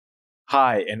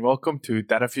Hi, and welcome to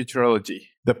Data Futurology,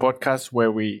 the podcast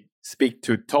where we speak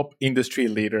to top industry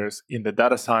leaders in the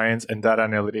data science and data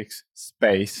analytics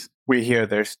space. We hear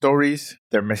their stories,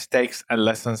 their mistakes and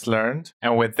lessons learned,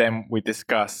 and with them we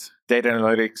discuss data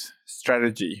analytics,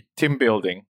 strategy, team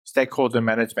building, stakeholder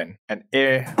management, and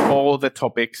all the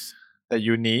topics that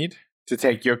you need to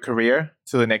take your career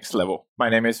to the next level. My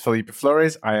name is Felipe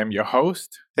Flores. I am your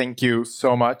host. Thank you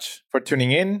so much for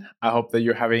tuning in. I hope that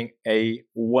you're having a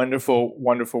wonderful,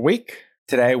 wonderful week.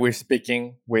 Today, we're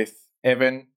speaking with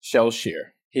Evan Shelshear.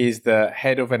 He's the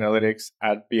head of analytics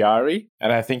at Biari,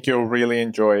 and I think you'll really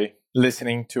enjoy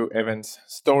listening to Evan's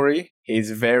story,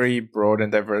 his very broad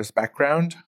and diverse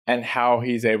background, and how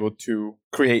he's able to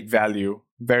create value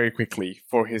very quickly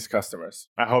for his customers.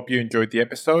 I hope you enjoyed the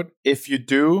episode. If you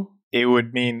do, it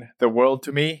would mean the world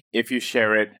to me if you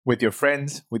share it with your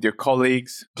friends, with your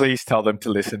colleagues. Please tell them to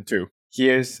listen to.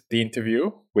 Here's the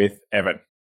interview with Evan.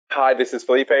 Hi, this is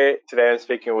Felipe. Today I'm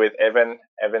speaking with Evan.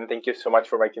 Evan, thank you so much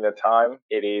for making the time.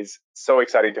 It is so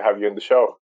exciting to have you on the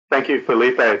show. Thank you,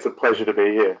 Felipe. It's a pleasure to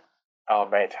be here. Oh,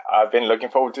 mate, I've been looking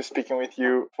forward to speaking with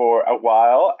you for a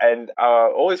while, and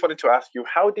I always wanted to ask you,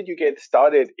 how did you get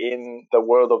started in the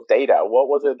world of data? What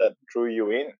was it that drew you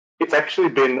in? It's actually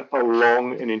been a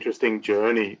long and interesting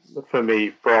journey for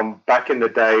me from back in the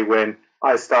day when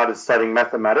I started studying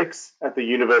mathematics at the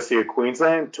University of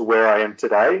Queensland to where I am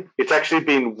today. It's actually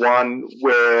been one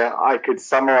where I could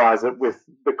summarize it with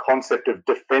the concept of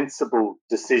defensible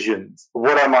decisions.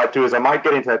 What I might do is I might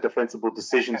get into that defensible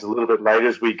decisions a little bit later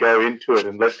as we go into it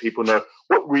and let people know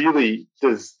what really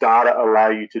does data allow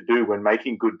you to do when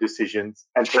making good decisions,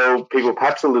 and tell people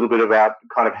perhaps a little bit about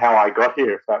kind of how I got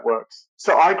here, if that works.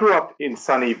 So I grew up in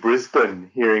sunny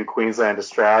Brisbane here in Queensland,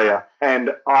 Australia,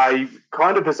 and I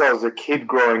kind of, as I was a kid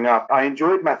growing up, I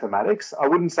enjoyed mathematics. I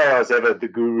wouldn't say I was ever the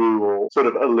guru or sort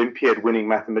of Olympiad winning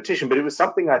mathematician, but it was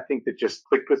something I think that just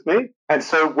clicked with me. And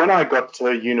so when I got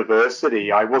to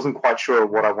university, I wasn't quite sure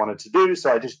what I wanted to do,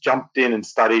 so I just jumped in and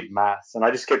studied maths. And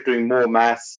I just kept doing more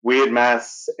maths, weird maths,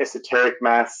 esoteric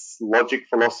maths, logic,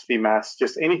 philosophy maths,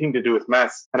 just anything to do with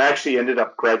maths. And I actually ended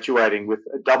up graduating with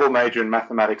a double major in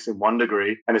mathematics in one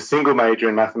degree and a single major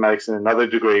in mathematics in another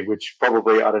degree, which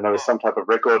probably, I don't know, is some type of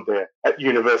record there at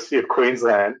University of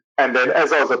Queensland. And then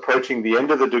as I was approaching the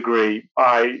end of the degree,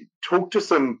 I talked to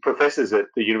some professors at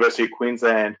the University of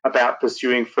Queensland about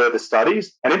pursuing further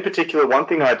studies. And in particular, one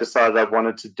thing I decided I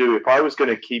wanted to do, if I was going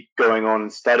to keep going on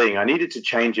and studying, I needed to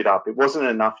change it up. It wasn't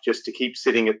enough just to keep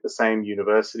sitting at the same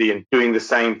university and doing the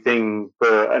same thing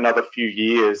for another few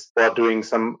years while doing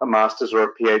a master's or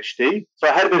a PhD. So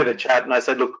I had a bit of a chat and I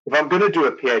said, look, if I'm going to do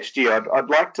a PhD, I'd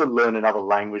like to learn another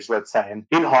language, let's say. And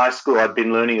in high school, I'd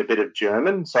been learning a bit of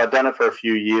German. So I'd done it for a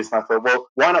few years. And I thought, well,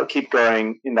 why not keep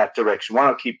going in that direction? Why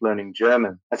not keep learning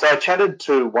German? And so I chatted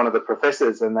to one of the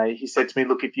professors and he said to me,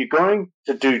 look, if you're going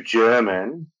to do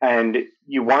German and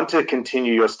you want to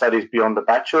continue your studies beyond the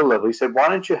bachelor level, he said, why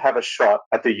don't you have a shot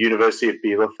at the University of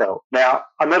Bielefeld? Now,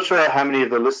 I'm not sure how many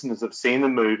of the listeners have seen the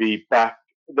movie that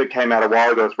came out a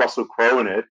while ago with Russell Crowe in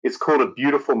it. It's called A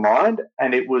Beautiful Mind,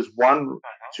 and it was one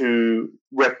to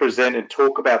represent and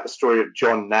talk about the story of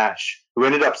John Nash, who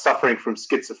ended up suffering from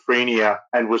schizophrenia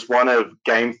and was one of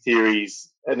game theory's,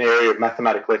 an area of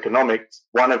mathematical economics,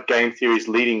 one of game theory's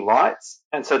leading lights.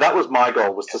 And so that was my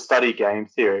goal, was to study game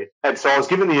theory. And so I was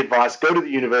given the advice, go to the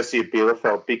University of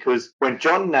Bielefeld, because when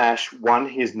John Nash won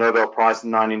his Nobel Prize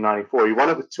in 1994, he won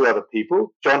it with two other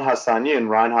people, John Harsanyi and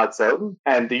Reinhard Zelten.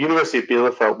 And the University of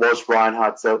Bielefeld was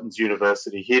Reinhard Zelten's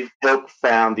university. He'd helped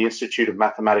found the Institute of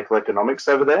Mathematical Economics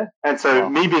over there. And so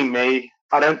me being me,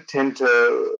 I don't tend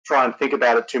to try and think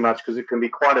about it too much because it can be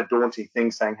quite a daunting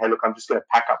thing saying, hey, look, I'm just going to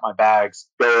pack up my bags,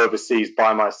 go overseas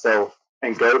by myself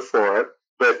and go for it.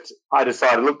 But I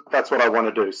decided, look, that's what I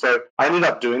want to do. So I ended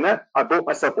up doing that. I bought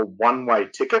myself a one-way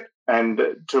ticket. And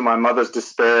to my mother's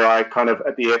despair, I kind of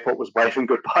at the airport was waving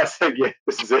goodbye. I said, yeah,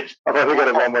 this is it. I've only got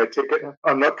a one-way ticket.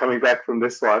 I'm not coming back from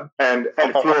this one. And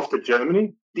flew off to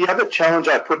Germany. The other challenge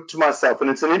I put to myself, and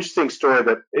it's an interesting story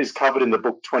that is covered in the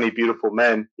book 20 Beautiful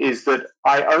Men, is that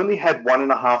I only had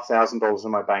 $1,500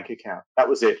 in my bank account. That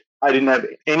was it. I didn't have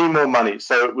any more money.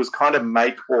 So it was kind of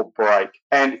make or break.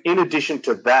 And in addition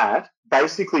to that,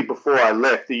 basically before I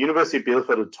left, the University of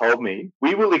Bielefeld had told me,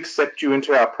 we will accept you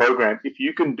into our program if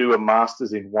you can do a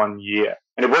master's in 1 year.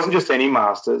 And it wasn't just any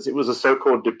master's, it was a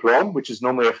so-called diploma, which is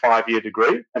normally a 5-year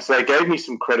degree. And so they gave me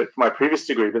some credit for my previous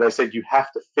degree, but they said you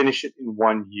have to finish it in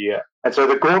 1 year. And so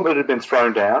the gauntlet had been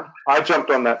thrown down. I jumped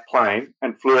on that plane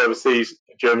and flew overseas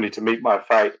to Germany to meet my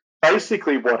fate.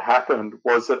 Basically what happened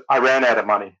was that I ran out of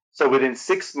money. So within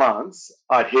 6 months,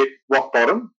 I'd hit rock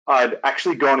bottom. I'd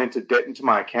actually gone into debt into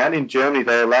my account. In Germany,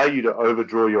 they allow you to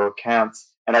overdraw your accounts.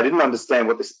 And I didn't understand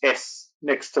what this S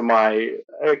next to my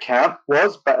account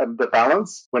was, the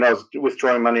balance, when I was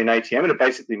withdrawing money in ATM, and it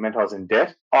basically meant I was in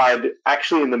debt. I'd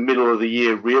actually, in the middle of the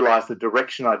year, realized the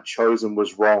direction I'd chosen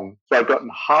was wrong. So I'd gotten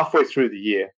halfway through the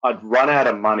year. I'd run out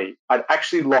of money. I'd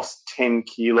actually lost 10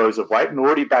 kilos of weight. And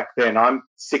already back then, I'm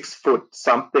 6 foot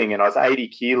something and I was 80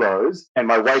 kilos. And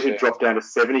my weight had dropped down to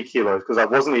 70 kilos because I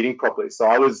wasn't eating properly. So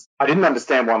I didn't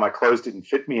understand why my clothes didn't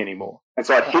fit me anymore. And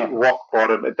so I'd hit rock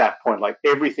bottom at that point. Like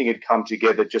everything had come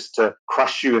together just to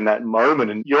crush you in that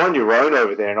moment. And you're on your own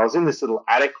over there. And I was in this little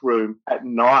attic room at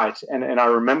night. And I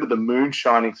remember the moon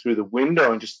shining through the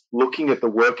window and just looking at the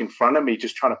work in front of me,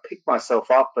 just trying to pick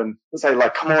myself up and say,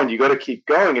 like, come on, you got to keep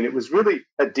going. And it was really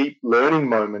a deep learning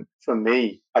moment for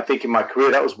me. I think in my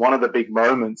career, that was one of the big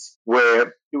moments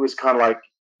where it was kind of like,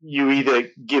 you either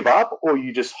give up or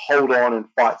you just hold on and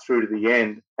fight through to the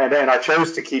end. And then I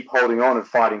chose to keep holding on and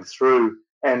fighting through.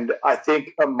 And I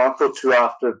think a month or two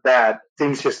after that,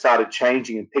 things just started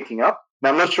changing and picking up. Now,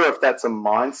 I'm not sure if that's a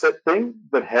mindset thing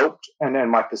that helped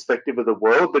and my perspective of the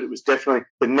world, but it was definitely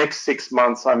the next 6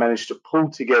 months I managed to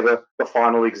pull together the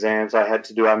final exams I had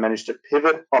to do. I managed to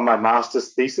pivot on my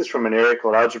master's thesis from an area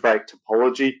called algebraic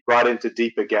topology right into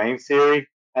deeper game theory.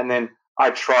 And then I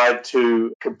tried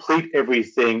to complete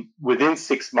everything within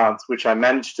 6 months, which I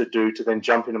managed to do, to then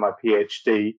jump into my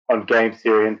PhD on game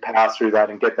theory and power through that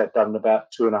and get that done in about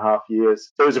 2.5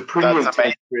 years. So it was a pretty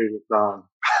intense period of time.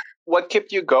 What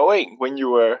kept you going when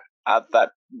you were at that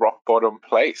rock bottom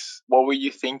place? What were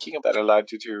you thinking that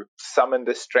allowed you to summon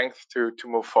the strength to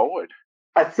move forward?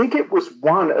 I think it was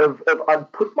one of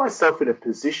I'd put myself in a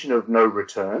position of no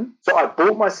return. So I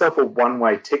bought myself a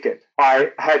one-way ticket.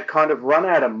 I had kind of run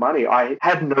out of money. I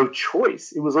had no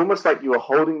choice. It was almost like you were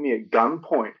holding me at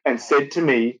gunpoint and said to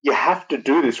me, you have to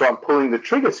do this or I'm pulling the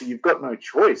trigger. So you've got no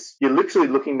choice. You're literally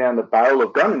looking down the barrel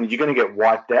of gun and you're going to get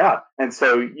wiped out. And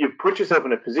so you've put yourself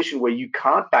in a position where you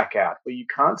can't back out, where you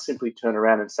can't simply turn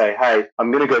around and say, hey,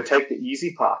 I'm going to go take the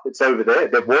easy path. It's over there.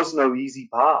 There was no easy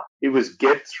path. It was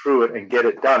get through it and get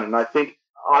it done. And I think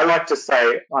I like to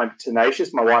say I'm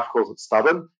tenacious. My wife calls it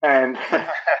stubborn. And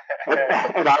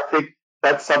I think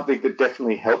that's something that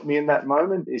definitely helped me in that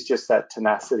moment, is just that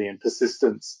tenacity and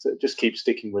persistence to just keep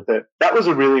sticking with it. That was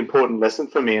a really important lesson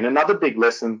for me. And another big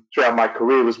lesson throughout my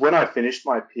career was when I finished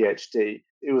my PhD.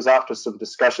 It was after some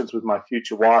discussions with my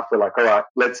future wife. We're like, all right,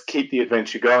 let's keep the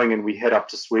adventure going. And we head up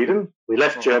to Sweden. We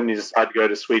left Germany, decided to go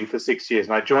to Sweden for 6 years.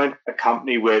 And I joined a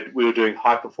company where we were doing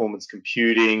high performance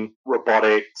computing,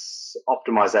 robotics,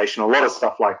 optimization, a lot of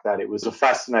stuff like that. It was a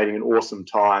fascinating and awesome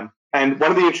time. And one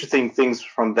of the interesting things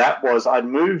from that was I'd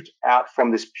moved out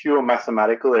from this pure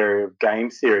mathematical area of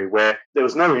game theory where there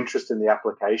was no interest in the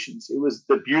applications. It was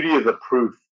the beauty of the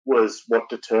proof was what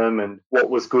determined what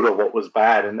was good or what was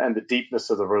bad, and the deepness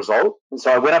of the result. And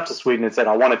so I went up to Sweden and said,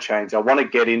 I want to change. I want to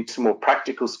get into more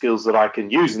practical skills that I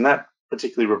can use. And that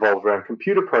particularly revolved around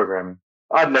computer programming.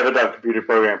 I'd never done computer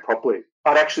programming properly.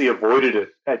 I'd actually avoided it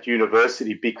at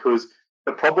university because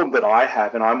the problem that I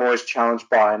have, and I'm always challenged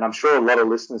by, and I'm sure a lot of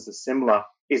listeners are similar,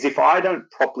 is if I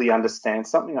don't properly understand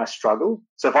something, I struggle.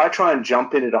 So if I try and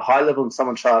jump in at a high level and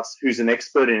someone who's an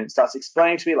expert in it starts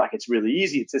explaining to me like it's really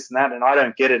easy, it's this and that, and I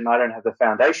don't get it and I don't have the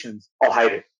foundations, I'll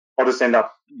hate it. I'll just end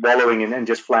up wallowing and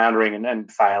just floundering and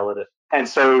fail at it. And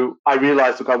so I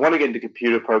realized, look, I want to get into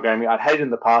computer programming. I'd hated it in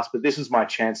the past, but this is my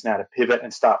chance now to pivot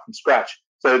and start from scratch.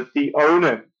 So the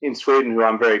owner in Sweden, who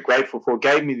I'm very grateful for,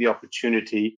 gave me the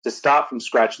opportunity to start from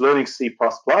scratch, learning C++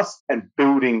 and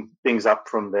building things up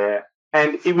from there.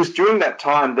 And it was during that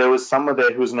time, there was someone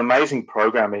there who was an amazing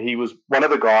programmer. He was one of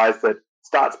the guys that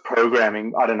starts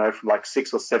programming, I don't know, from like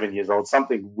 6 or 7 years old,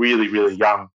 something really, really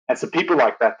young. And so people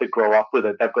like that grow up with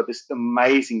it, they've got this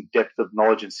amazing depth of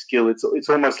knowledge and skill. It's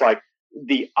almost like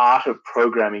the art of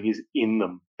programming is in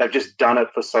them. They've just done it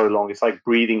for so long. It's like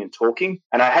breathing and talking.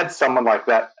 And I had someone like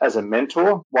that as a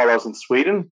mentor while I was in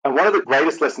Sweden. And one of the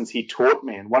greatest lessons he taught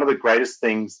me, and one of the greatest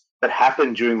things that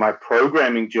happened during my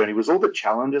programming journey, was all the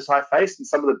challenges I faced and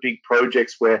some of the big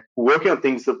projects where we're working on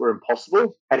things that were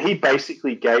impossible. And he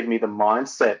basically gave me the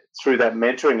mindset through that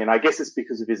mentoring. And I guess it's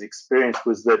because of his experience,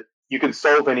 was that you can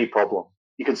solve any problem.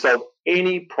 You can solve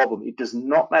any problem. It does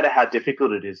not matter how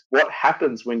difficult it is. What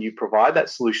happens when you provide that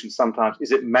solution sometimes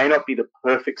is it may not be the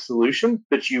perfect solution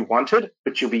that you wanted,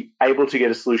 but you'll be able to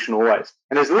get a solution always.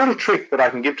 And there's a little trick that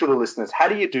I can give to the listeners. How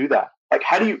do you do that? Like,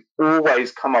 how do you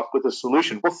always come up with a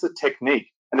solution? What's the technique?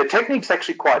 And the technique's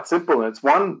actually quite simple. And it's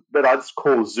one that I'd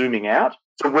call zooming out.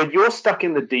 So when you're stuck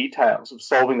in the details of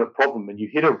solving a problem and you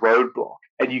hit a roadblock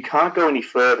and you can't go any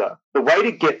further, the way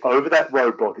to get over that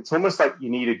roadblock, it's almost like you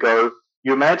need to go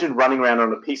You imagine running around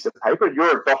on a piece of paper.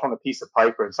 You're a dot on a piece of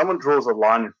paper, and someone draws a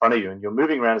line in front of you, and you're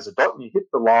moving around as a dot, and you hit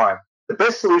the line. The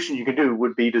best solution you can do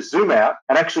would be to zoom out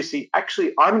and actually see,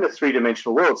 I'm in a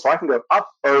three-dimensional world, so I can go up,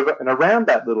 over, and around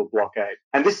that little blockade.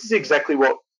 And this is exactly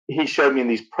what he showed me in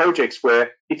these projects,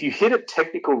 where if you hit a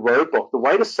technical roadblock, the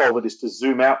way to solve it is to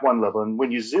zoom out one level. And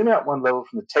when you zoom out one level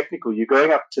from the technical, you're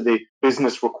going up to the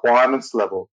business requirements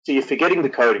level. So you're forgetting the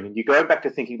coding and you're going back to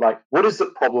thinking like, what is the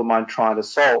problem I'm trying to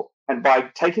solve? And by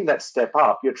taking that step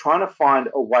up, you're trying to find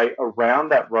a way around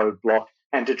that roadblock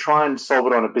and to try and solve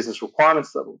it on a business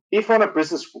requirements level. If on a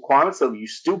business requirements level you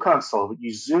still can't solve it,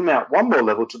 you zoom out one more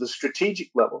level to the strategic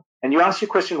level. And you ask your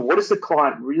question, what is the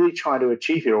client really trying to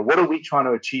achieve here? Or what are we trying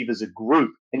to achieve as a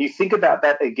group? And you think about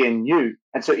that again new.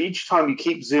 And so each time you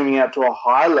keep zooming out to a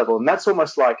higher level, and that's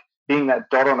almost like being that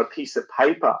dot on a piece of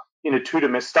paper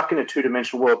stuck in a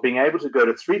two-dimensional world, being able to go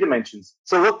to 3 dimensions.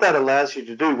 So what that allows you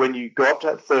to do when you go up to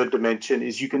that third dimension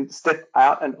is you can step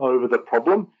out and over the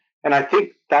problem. And I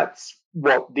think that's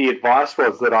what the advice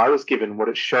was that I was given. What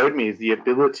it showed me is the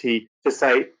ability to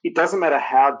say, it doesn't matter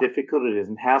how difficult it is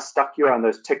and how stuck you are in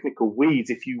those technical weeds,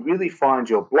 if you really find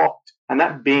you're blocked, and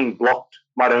that being blocked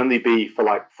might only be for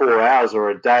like 4 hours or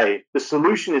a day, the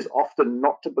solution is often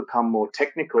not to become more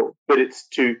technical, but it's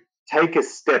to take a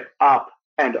step up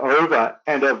and over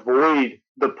and avoid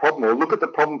the problem, or look at the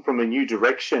problem from a new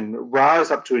direction, rise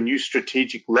up to a new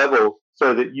strategic level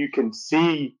so that you can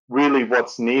see really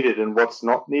what's needed and what's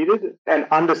not needed and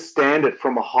understand it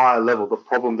from a higher level, the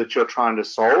problem that you're trying to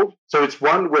solve. So it's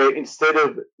one where instead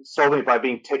of solving it by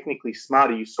being technically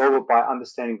smarter, you solve it by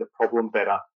understanding the problem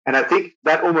better. And I think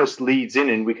that almost leads in,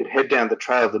 and we could head down the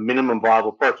trail of the minimum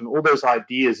viable product and all those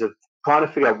ideas of trying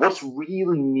to figure out what's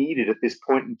really needed at this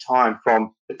point in time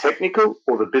from the technical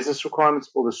or the business requirements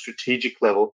or the strategic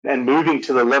level, and moving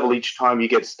to the level each time you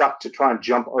get stuck to try and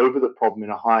jump over the problem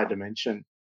in a higher dimension.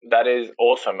 That is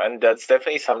awesome. And that's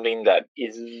definitely something that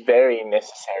is very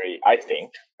necessary, I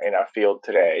think, in our field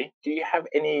today. Do you have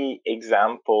any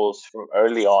examples from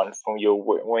early on from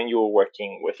when you were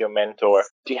working with your mentor?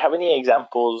 Do you have any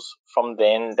examples from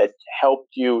then that helped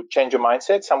you change your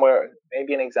mindset? Somewhere,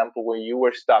 maybe an example where you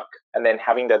were stuck and then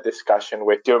having that discussion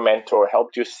with your mentor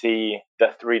helped you see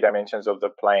the 3 dimensions of the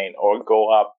plane or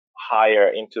go up higher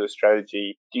into the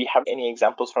strategy. Do you have any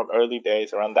examples from early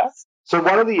days around that? So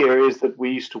one of the areas that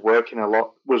we used to work in a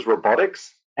lot was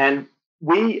robotics. And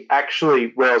we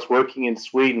actually, where I was working in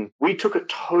Sweden, we took a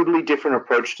totally different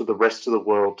approach to the rest of the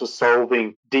world to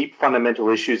solving deep fundamental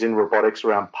issues in robotics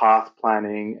around path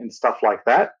planning and stuff like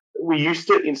that. We used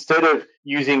to, instead of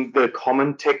using the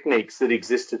common techniques that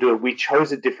exist to do it, we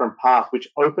chose a different path, which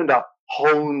opened up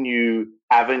whole new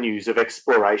avenues of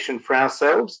exploration for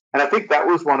ourselves. And I think that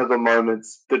was one of the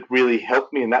moments that really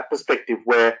helped me in that perspective,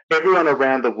 where everyone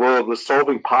around the world was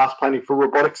solving path planning for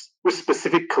robotics with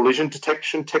specific collision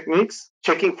detection techniques,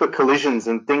 checking for collisions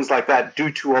and things like that.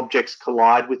 Do 2 objects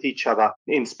collide with each other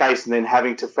in space, and then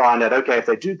having to find out, okay, if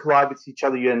they do collide with each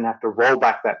other, you then have to roll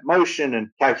back that motion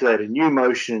and calculate a new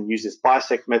motion and use this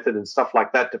bisect method and stuff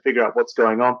like that to figure out what's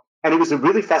going on. And it was a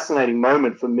really fascinating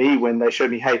moment for me when they showed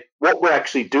me, hey, what we're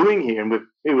actually doing here, and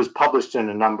it was published in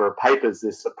a number of papers,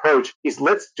 this approach, is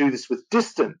let's do this with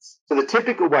distance. So the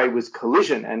typical way was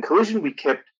collision. And collision,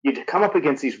 you'd come up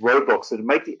against these roadblocks that would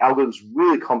make the algorithms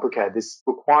really complicated. This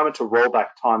requirement to roll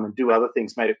back time and do other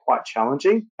things made it quite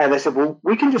challenging. And they said, well,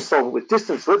 we can just solve it with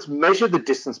distance. So let's measure the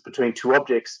distance between 2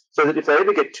 objects so that if they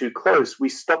ever get too close, we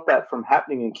stop that from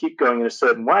happening and keep going in a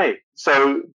certain way.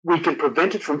 So we can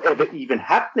prevent it from ever even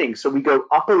happening. So we go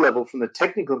up a level from the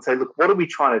technical and say, look, what are we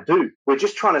trying to do? We're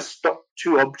just trying to stop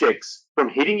 2 objects from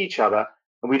hitting each other.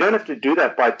 And we don't have to do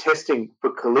that by testing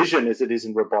for collision as it is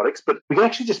in robotics, but we can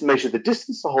actually just measure the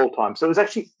distance the whole time. So it was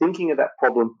actually thinking of that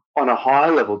problem on a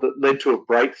higher level that led to a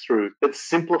breakthrough that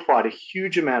simplified a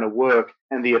huge amount of work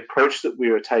and the approach that we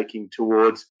were taking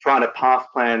towards trying to path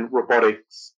plan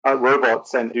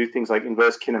robots and do things like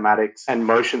inverse kinematics and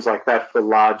motions like that for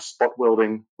large spot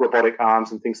welding robotic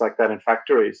arms and things like that in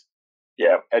factories.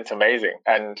 Yeah, it's amazing.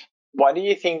 And why do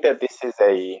you think that this is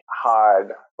a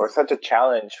hard or such a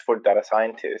challenge for data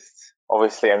scientists?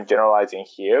 Obviously, I'm generalizing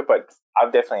here, but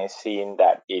I've definitely seen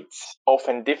that it's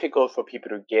often difficult for people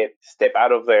to step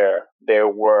out of their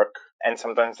work and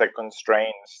sometimes the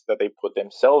constraints that they put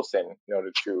themselves in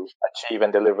order to achieve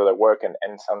and deliver their work.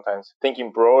 And sometimes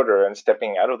thinking broader and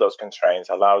stepping out of those constraints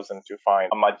allows them to find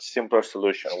a much simpler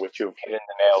solution, which you've hit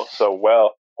the nail so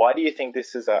well. Why do you think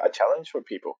this is a challenge for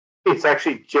people? It's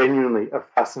actually genuinely a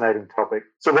fascinating topic.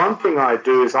 So one thing I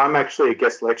do is I'm actually a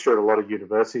guest lecturer at a lot of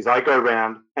universities. I go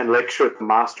around and lecture at the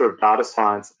Master of Data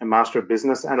Science and Master of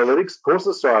Business Analytics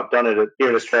courses. So I've done it here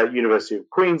in Australia, University of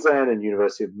Queensland and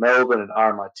University of Melbourne and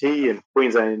RMIT and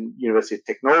Queensland University of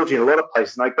Technology and a lot of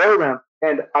places. And I go around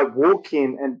and I walk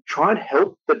in and try and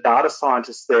help the data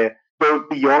scientists there go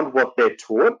beyond what they're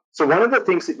taught. So one of the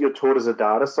things that you're taught as a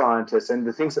data scientist, and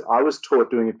the things that I was taught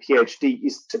doing a PhD,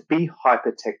 is to be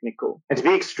hyper technical and to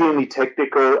be extremely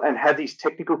technical and have these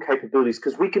technical capabilities,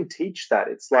 because we can teach that.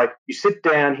 It's like you sit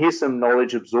down, here's some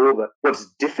knowledge, absorb it. What's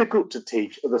difficult to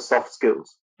teach are the soft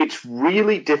skills. It's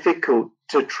really difficult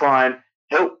to try and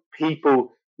help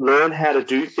people learn how to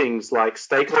do things like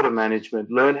stakeholder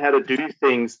management, learn how to do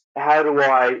things. How do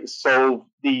I solve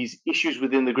these issues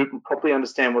within the group and properly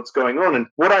understand what's going on? And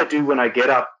what I do when I get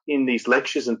up in these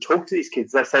lectures and talk to these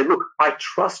kids, I say, look, I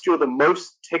trust you're the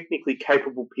most technically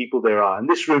capable people there are. In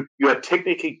this room, you are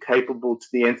technically capable to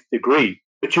the nth degree,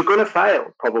 but you're going to fail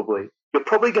probably. You're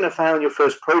probably going to fail in your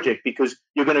first project because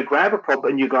you're going to grab a problem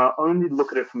and you're going to only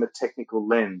look at it from a technical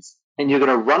lens. And you're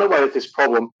going to run away with this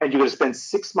problem and you're going to spend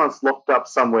 6 months locked up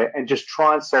somewhere and just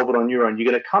try and solve it on your own. You're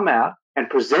going to come out and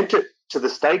present it to the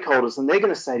stakeholders and they're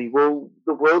going to say to you, well,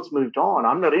 the world's moved on.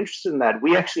 I'm not interested in that.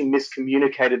 We actually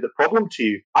miscommunicated the problem to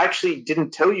you. I actually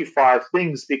didn't tell you 5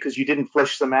 things because you didn't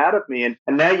flesh them out of me. And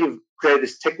now you've created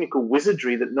this technical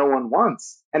wizardry that no one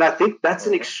wants. And I think that's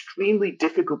an extremely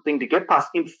difficult thing to get past.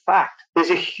 In fact,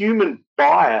 there's a human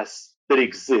bias that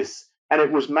exists. And it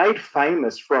was made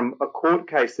famous from a court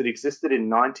case that existed in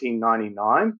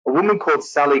 1999. A woman called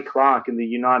Sally Clark in the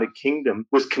United Kingdom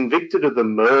was convicted of the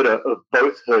murder of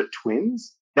both her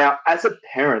twins. Now, as a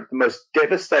parent, the most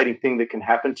devastating thing that can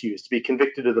happen to you is to be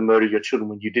convicted of the murder of your children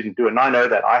when you didn't do it. And I know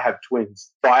that. I have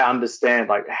twins. So I understand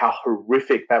like how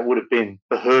horrific that would have been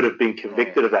for her to have been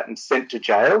convicted of that and sent to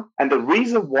jail. And the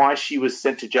reason why she was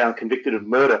sent to jail and convicted of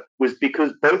murder was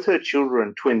because both her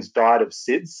children, twins, died of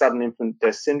SIDS, sudden infant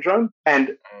death syndrome.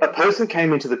 And a person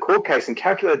came into the court case and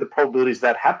calculated the probabilities of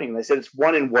that happening. They said it's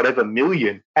 1 in whatever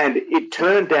million. And it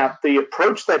turned out the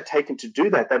approach they'd taken to do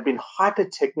that, they'd been hyper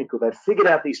technical. They'd figured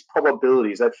out these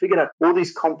probabilities. They'd figured out all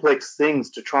these complex things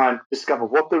to try and discover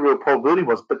what the real probability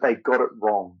was, but they got it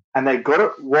wrong. And they got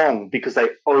it wrong because they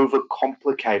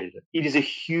overcomplicated it. It is a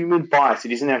human bias.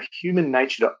 It is in our human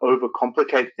nature to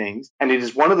overcomplicate things. And it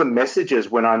is one of the messages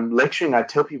when I'm lecturing, I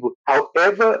tell people,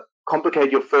 however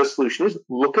complicated your first solution is,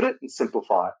 look at it and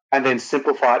simplify it, and then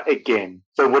simplify it again.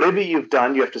 So whatever you've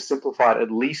done, you have to simplify it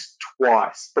at least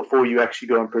twice before you actually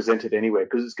go and present it anywhere,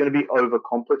 because it's going to be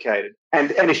overcomplicated.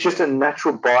 And it's just a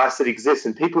natural bias that exists.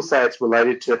 And people say it's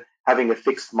related to having a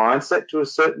fixed mindset to a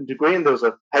certain degree. And there was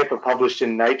a paper published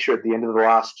in Nature at the end of the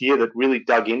last year that really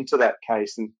dug into that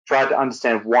case and tried to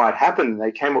understand why it happened. And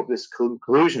they came up with this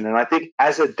conclusion. And I think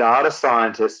as a data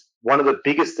scientist, one of the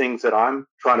biggest things that I'm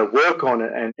trying to work on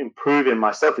and improve in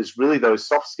myself is really those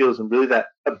soft skills and really that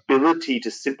ability to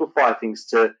simplify things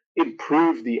to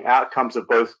improve the outcomes of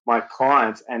both my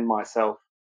clients and myself.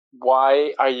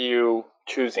 Why are you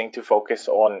choosing to focus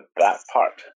on that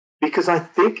part? Because I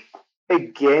think,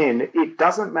 again, it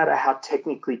doesn't matter how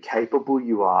technically capable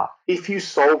you are. If you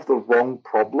solve the wrong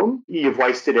problem, you've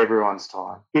wasted everyone's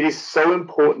time. It is so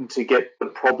important to get the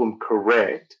problem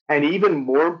correct. And even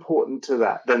more important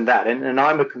than that, and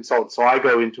I'm a consultant, so I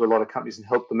go into a lot of companies and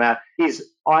help them out, is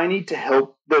I need to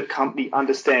help the company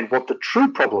understand what the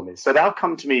true problem is. So they'll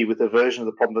come to me with a version of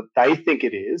the problem that they think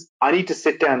it is. I need to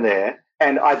sit down there,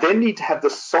 and I then need to have the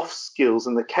soft skills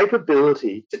and the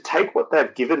capability to take what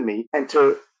they've given me and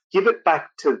to give it back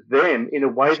to them in a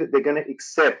way that they're going to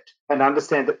accept and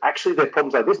understand that actually their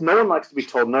problems like this. No one likes to be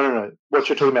told, no, what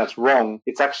you're talking about is wrong.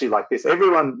 It's actually like this.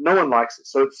 No one likes it.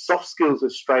 So soft skills are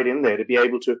straight in there to be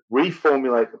able to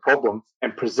reformulate the problem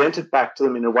and present it back to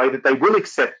them in a way that they will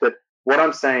accept that what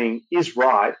I'm saying is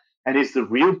right and is the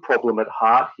real problem at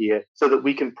heart here, so that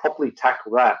we can properly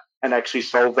tackle that and actually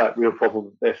solve that real problem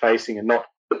that they're facing, and not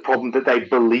the problem that they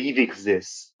believe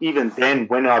exists. Even then,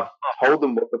 when I've told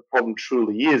them what the problem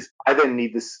truly is, I then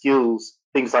need the skills,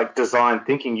 things like design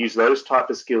thinking, use those type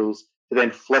of skills to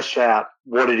then flesh out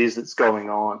what it is that's going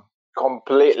on.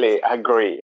 Completely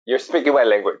agree. You're speaking my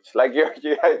language. Like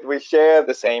we share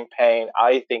the same pain.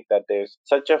 I think that there's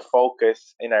such a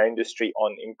focus in our industry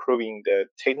on improving the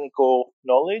technical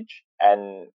knowledge,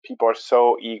 and people are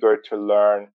so eager to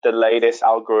learn the latest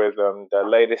algorithm, the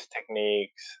latest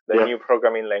techniques, the new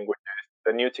programming languages,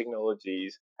 the new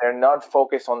technologies. They're not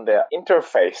focused on the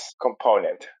interface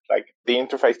component, like the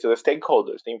interface to the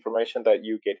stakeholders, the information that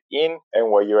you get in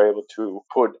and what you're able to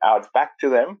put out back to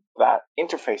them. That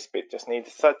interface bit just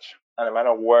needs such an amount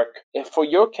of work. And for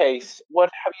your case, what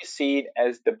have you seen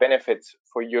as the benefits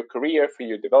for your career, for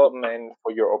your development,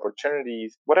 for your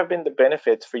opportunities? What have been the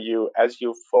benefits for you as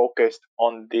you focused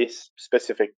on this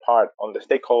specific part, on the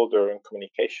stakeholder and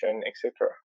communication, etc.?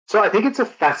 So I think it's a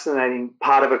fascinating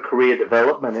part of a career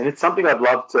development, and it's something I'd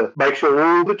love to make sure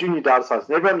all the junior data science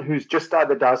and everyone who's just started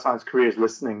their data science career is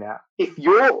listening now. If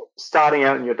you're starting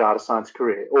out in your data science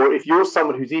career, or if you're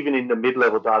someone who's even in the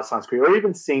mid-level data science career, or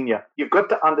even senior, you've got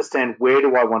to understand, where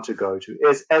do I want to go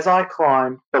to? As I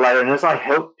climb the ladder and as I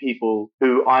help people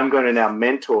who I'm going to now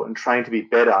mentor and train to be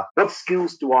better, what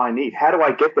skills do I need? How do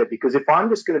I get there? Because if I'm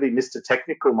just going to be Mr.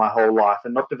 Technical my whole life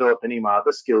and not develop any of my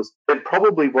other skills, then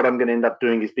probably what I'm going to end up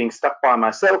doing is being stuck by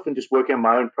myself and just working on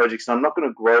my own projects. And I'm not going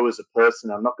to grow as a person.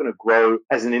 I'm not going to grow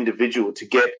as an individual to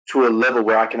get to a level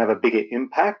where I can have a bigger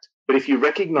impact. But if you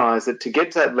recognize that to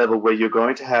get to that level where you're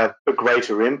going to have a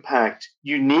greater impact,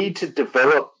 you need to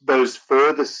develop those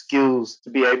further skills to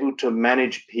be able to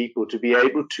manage people, to be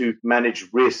able to manage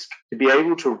risk, to be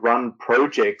able to run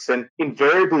projects. And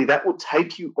invariably, that will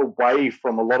take you away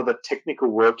from a lot of the technical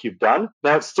work you've done.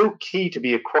 Now, it's still key to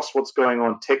be across what's going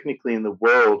on technically in the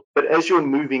world. But as you're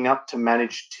moving up to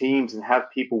manage teams and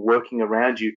have people working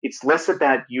around you, it's less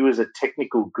about you as a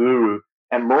technical guru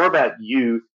and more about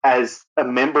you as a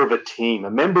member of a team, a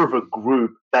member of a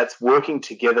group that's working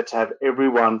together to have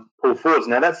everyone pull forwards.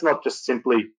 Now, that's not just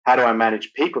simply how do I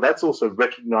manage people. That's also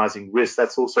recognizing risk.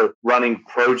 That's also running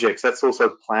projects. That's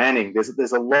also planning.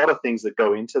 There's a lot of things that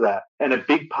go into that. And a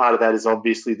big part of that is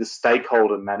obviously the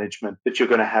stakeholder management that you're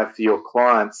going to have for your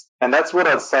clients. And that's what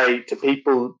I'd say to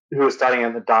people who are starting out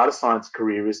in the data science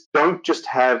career is, don't just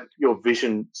have your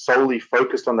vision solely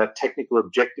focused on that technical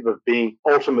objective of being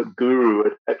ultimate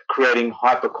guru at creating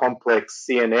hyper complex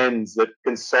CNNs that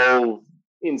can solve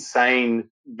insane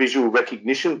visual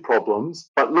recognition problems,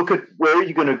 but look at where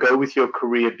you're going to go with your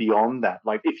career beyond that.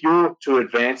 Like, if you're to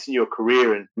advance in your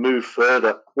career and move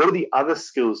further, what are the other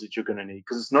skills that you're going to need?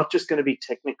 Because it's not just going to be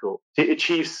technical. To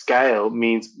achieve scale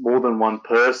means more than one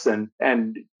person,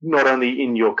 and not only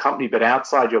in your company, but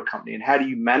outside your company. And how do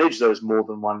you manage those more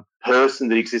than one person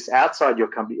that exists outside your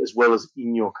company as well as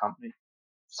in your company?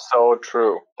 So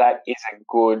true. That is a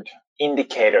good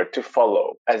indicator to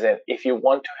follow. As in, if you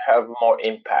want to have more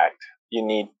impact, you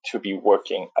need to be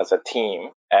working as a team.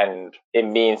 And it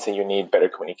means that you need better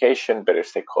communication, better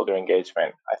stakeholder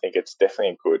engagement. I think it's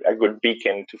definitely a good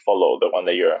beacon to follow, the one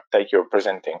that you're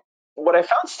presenting. What I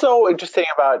found so interesting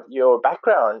about your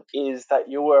background is that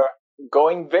you were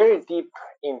going very deep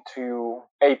into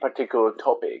a particular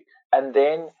topic, and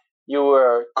then you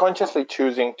were consciously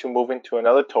choosing to move into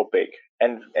another topic,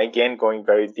 and again going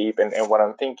very deep. And what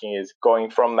I'm thinking is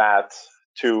going from maths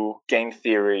to game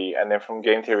theory, and then from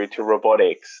game theory to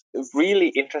robotics. Really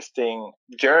interesting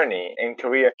journey in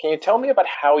career. Can you tell me about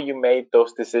how you made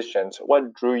those decisions?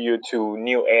 What drew you to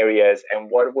new areas, and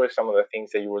what were some of the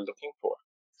things that you were looking for?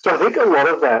 So I think a lot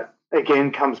of that,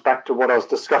 again, comes back to what I was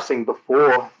discussing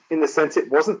before, in the sense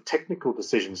it wasn't technical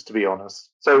decisions, to be honest.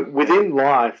 So within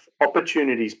life,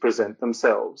 opportunities present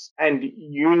themselves, and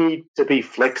you need to be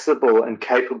flexible and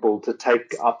capable to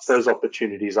take up those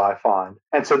opportunities, I find.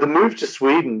 And so the move to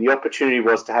Sweden, the opportunity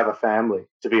was to have a family,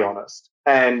 to be honest.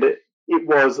 And it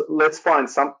was, let's find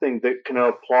something that can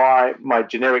apply my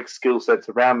generic skill sets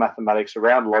around mathematics,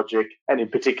 around logic, and in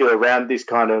particular around this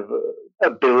kind of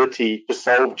ability to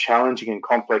solve challenging and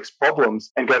complex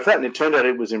problems, and go for that. And it turned out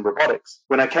it was in robotics.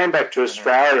 When I came back to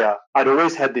Australia, I'd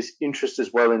always had this interest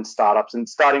as well in startups and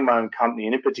starting my own company,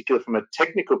 and in particular from a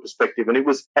technical perspective. And it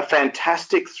was a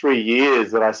fantastic 3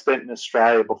 years that I spent in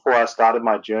Australia before I started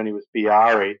my journey with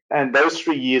BRE. And those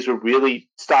 3 years were really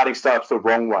starting startups the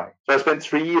wrong way. So I spent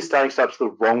 3 years starting startups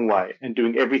the wrong way and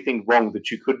doing everything wrong that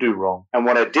you could do wrong. And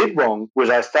what I did wrong was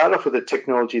I started off with a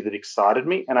technology that excited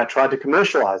me, and I tried to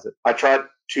commercialize it. I tried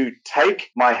to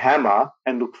take my hammer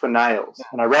and look for nails.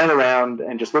 And I ran around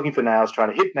and just looking for nails, trying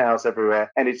to hit nails everywhere.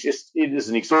 And it is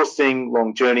an exhausting,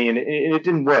 long journey, and it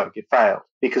didn't work. It failed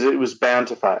because it was bound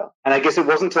to fail. And I guess it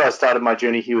wasn't until I started my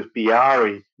journey here with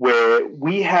BRE, where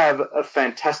we have a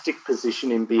fantastic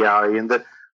position in BRE, and that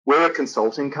we're a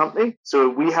consulting company, so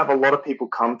we have a lot of people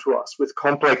come to us with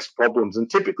complex problems, and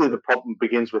typically the problem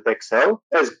begins with Excel.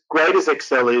 As great as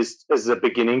Excel is as a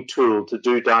beginning tool to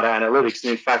do data analytics,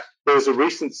 and in fact, there was a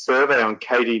recent survey on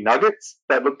KD Nuggets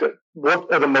that looked at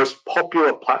what are the most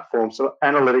popular platforms for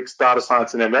analytics, data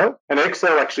science, and ML, and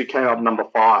Excel actually came up number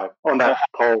 5 on that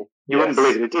poll. You wouldn't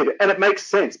believe it did. And it makes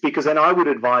sense because then I would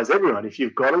advise everyone, if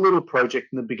you've got a little project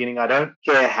in the beginning, I don't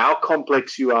care how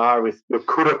complex you are with your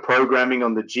CUDA programming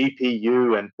on the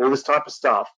GPU and all this type of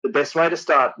stuff. The best way to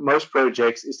start most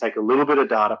projects is take a little bit of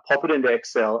data, pop it into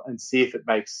Excel and see if it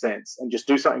makes sense and just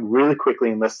do something really quickly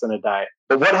in less than a day.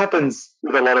 But what happens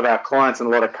with a lot of our clients and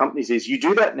a lot of companies is you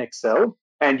do that in Excel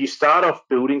and you start off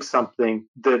building something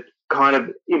that kind of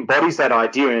embodies that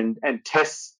idea and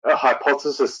tests a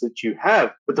hypothesis that you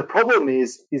have. But the problem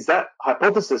is that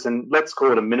hypothesis, and let's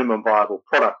call it a minimum viable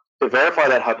product, to verify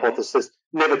that hypothesis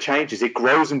never changes. It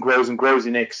grows and grows and grows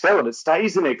in Excel, and it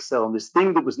stays in Excel. And this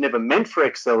thing that was never meant for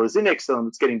Excel is in Excel, and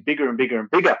it's getting bigger and bigger and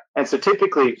bigger. And so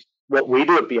typically what we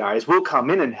do at BI is we'll come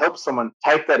in and help someone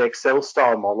take that Excel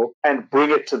style model and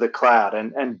bring it to the cloud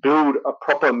and build a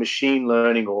proper machine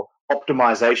learning or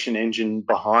optimization engine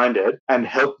behind it and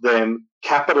help them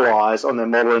capitalize on their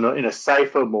model in a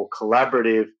safer, more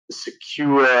collaborative,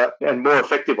 secure, and more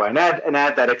effective way and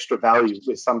add that extra value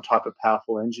with some type of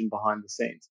powerful engine behind the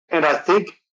scenes. And I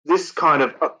think this kind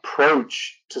of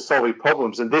approach to solving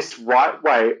problems and this right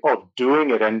way of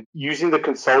doing it and using the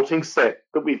consulting set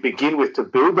that we begin with to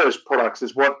build those products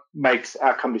is what makes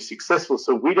our company successful.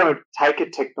 So we don't take a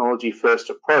technology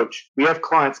first approach. We have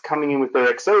clients coming in with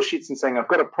their Excel sheets and saying, I've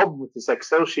got a problem with this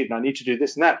Excel sheet and I need to do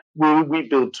this and that. We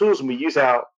build tools and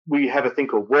we have a thing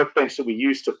called Workbench that we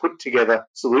use to put together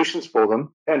solutions for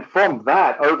them. And from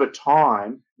that, over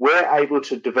time, we're able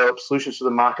to develop solutions for the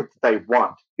market that they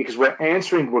want because we're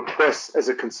answering requests as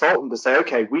a consultant to say,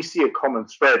 okay, we see a common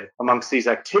thread amongst these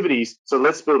activities, so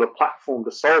let's build a platform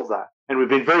to solve that. And we've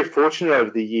been very fortunate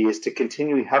over the years to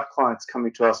continually have clients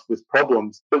coming to us with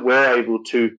problems that we're able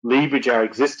to leverage our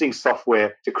existing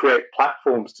software to create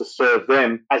platforms to serve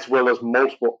them as well as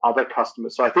multiple other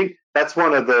customers. So I think that's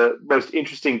one of the most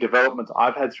interesting developments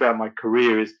I've had throughout my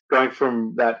career is going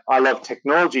from that I love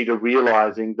technology to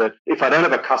realizing that if I don't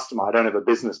have a customer, I don't have a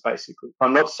business, basically. If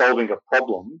I'm not solving a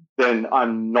problem, then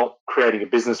I'm not creating a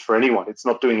business for anyone. It's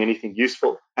not doing anything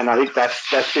useful. And I think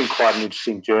that's been quite an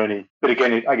interesting journey. But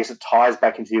again, I guess it ties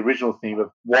back into the original theme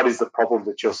of what is the problem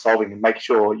that you're solving and make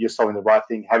sure you're solving the right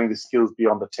thing, having the skills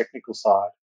beyond the technical side.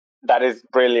 That is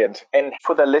brilliant. And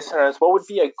for the listeners, what would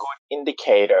be a good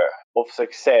indicator of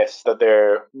success that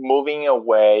they're moving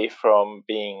away from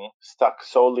being stuck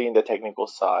solely in the technical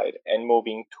side and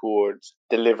moving towards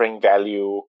delivering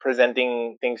value,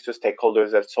 presenting things to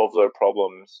stakeholders that solve their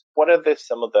problems? What are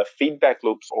some of the feedback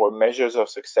loops or measures of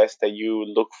success that you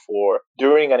look for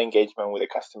during an engagement with a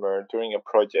customer, during a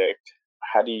project?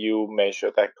 How do you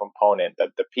measure that component that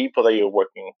the people that you're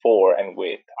working for and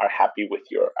with are happy with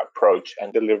your approach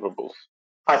and deliverables?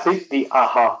 I think the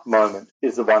aha moment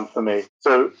is the one for me.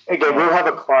 So again, we'll have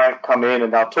a client come in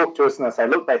and they'll talk to us and they'll say,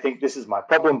 look, they think this is my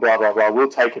problem, blah, blah, blah. We'll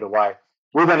take it away.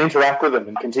 We'll then interact with them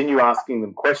and continue asking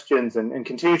them questions and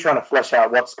continue trying to flesh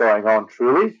out what's going on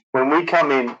truly. When we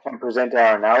come in and present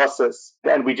our analysis,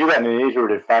 and we do that in an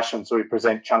iterative fashion, so we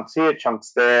present chunks here,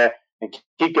 chunks there, and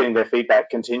keep getting their feedback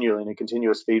continually in a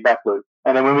continuous feedback loop.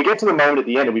 And then when we get to the moment at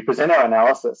the end and we present our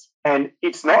analysis, and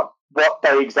it's not what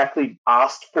they exactly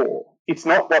asked for, it's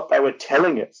not what they were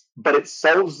telling us, but it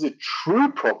solves the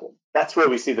true problem. That's where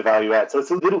we see the value add. So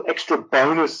it's a little extra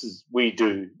bonuses we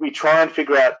do. We try and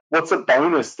figure out what's a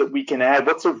bonus that we can add,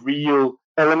 what's a real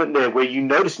element there where you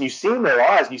notice and you see in their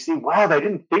eyes and you see, wow, they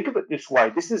didn't think of it this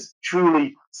way. This is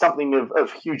truly something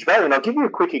of huge value. And I'll give you a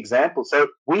quick example. So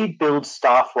we build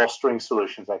staff rostering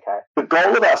solutions, okay? The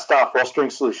goal of our staff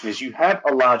rostering solution is you have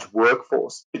a large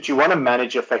workforce that you want to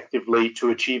manage effectively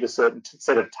to achieve a certain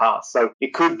set of tasks. So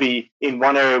it could be in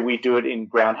one area we do it in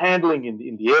ground handling,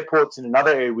 in the airports. In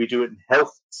another area we do it in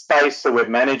health space. So we're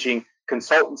managing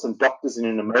consultants and doctors in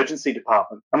an emergency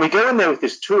department. And we go in there with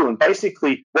this tool, and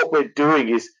basically what we're doing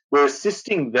is we're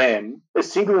assisting them, a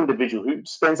single individual who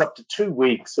spends up to 2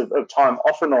 weeks of time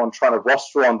off and on trying to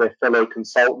roster on their fellow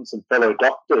consultants and fellow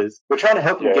doctors. We're trying to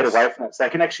help them get away from that so they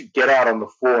can actually get out on the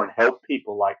floor and help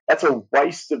people. Like, that's a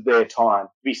waste of their time.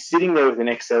 Be sitting there with an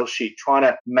Excel sheet trying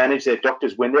to manage their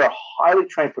doctors when they're highly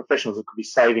trained professionals that could be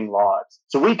saving lives.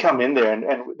 So we come in there,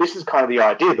 and this is kind of the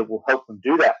idea that will help them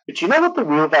do that. But you know what the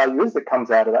real value is that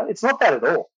comes out of that? It's not that at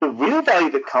all. The real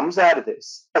value that comes out of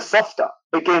this are softer.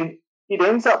 Again, it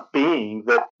ends up being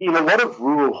that in a lot of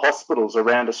rural hospitals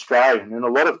around Australia and in a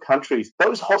lot of countries,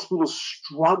 those hospitals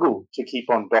struggle to keep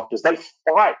on doctors. They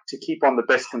fight to keep on the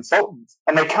best consultants.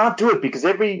 And they can't do it because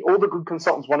all the good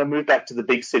consultants want to move back to the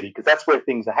big city because that's where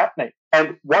things are happening.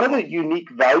 And one of the unique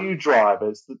value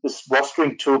drivers that this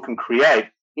rostering tool can create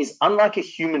is, unlike a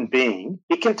human being,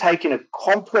 it can take in a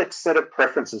complex set of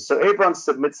preferences. So everyone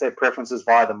submits their preferences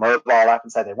via the mobile app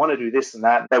and say they want to do this and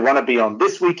that. They want to be on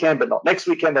this weekend, but not next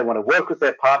weekend. They want to work with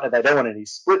their partner. They don't want any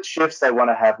split shifts. They want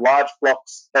to have large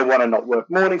blocks. They want to not work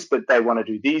mornings, but they want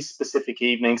to do these specific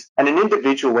evenings. And an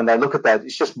individual, when they look at that,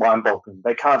 it's just mind-boggling.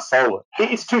 They can't solve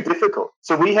it. It's too difficult.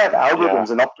 So we have algorithms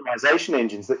and optimization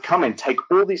engines that come and take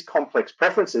all these complex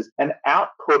preferences and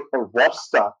output a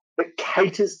roster that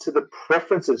caters to the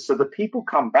preferences. So the people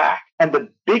come back. And the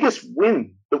biggest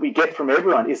win that we get from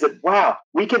everyone is that, wow,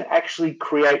 we can actually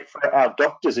create for our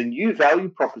doctors a new value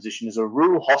proposition as a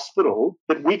rural hospital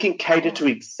that we can cater to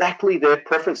exactly their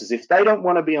preferences. If they don't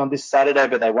want to be on this Saturday,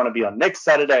 but they want to be on next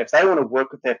Saturday, if they want to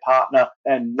work with their partner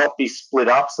and not be split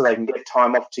up so they can get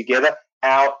time off together,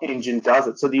 our engine does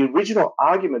it. So the original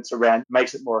arguments around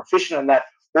makes it more efficient, and that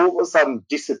all of a sudden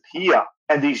disappear.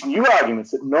 And these new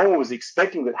arguments that no one was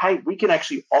expecting, that, hey, we can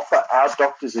actually offer our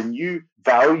doctors a new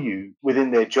value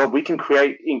within their job. We can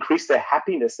increase their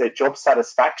happiness, their job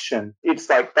satisfaction. It's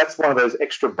like, that's one of those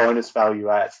extra bonus value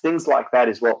adds. Things like that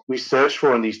is what we search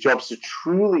for in these jobs, to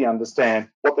truly understand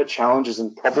what the challenges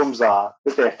and problems are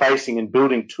that they're facing, and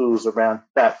building tools around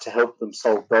that to help them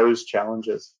solve those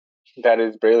challenges. That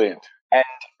is brilliant. And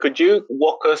could you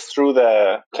walk us through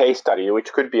the case study,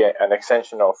 which could be an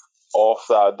extension of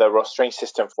the rostering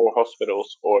system for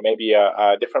hospitals, or maybe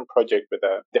a different project with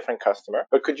a different customer?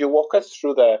 But could you walk us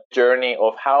through the journey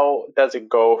of how does it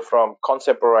go from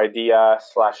concept or idea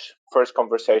 / first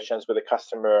conversations with the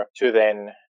customer to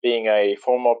then being a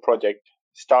formal project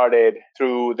started,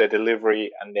 through the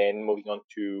delivery, and then moving on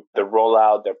to the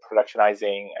rollout, the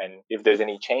productionizing, and if there's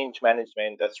any change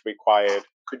management that's required?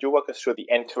 Could you walk us through the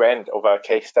end-to-end of a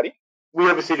case study? We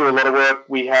obviously do a lot of work.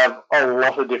 We have a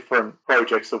lot of different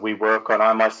projects that we work on.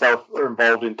 I myself are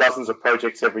involved in dozens of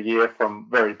projects every year, from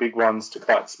very big ones to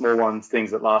quite small ones,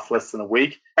 things that last less than a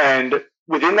week. And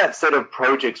within that set of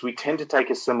projects, we tend to take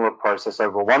a similar process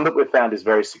over, one that we've found is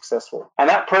very successful. And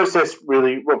that process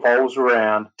really revolves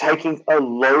around taking a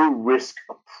low-risk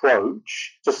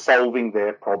approach to solving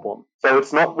their problem. So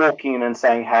it's not walking in and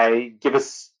saying, hey, give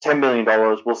us $10 million,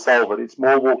 we'll solve it. It's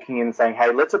more walking in and saying,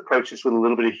 hey, let's approach this with a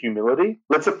little bit of humility.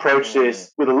 Let's approach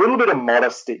this with a little bit of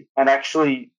modesty, and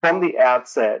actually from the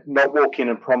outset, not walk in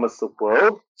and promise the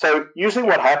world. So usually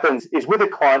what happens is, with a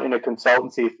client in a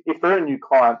consultancy, if they're a new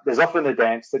client, there's often a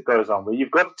dance that goes on where you've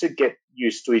got to get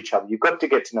used to each other. You've got to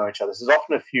get to know each other. There's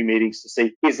often a few meetings to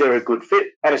see, is there a good fit?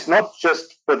 And it's not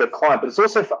just for the client, but it's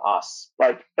also for us.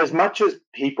 Like, as much as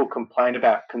people complain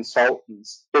about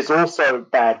consultants, there's also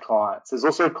bad clients. There's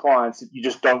also clients that you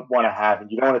just don't want to have and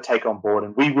you don't want to take on board.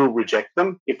 And we will reject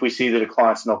them if we see that a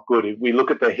client's not good. If we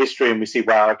look at their history and we see,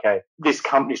 wow, okay, this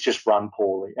company's just run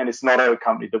poorly, and it's not a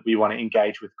company that we want to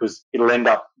engage with, because it'll end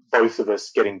up both of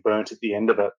us getting burnt at the end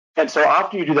of it. And so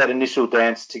after you do that initial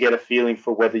dance to get a feeling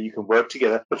for whether you can work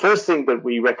together, the first thing that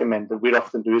we recommend, that we'd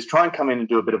often do, is try and come in and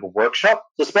do a bit of a workshop.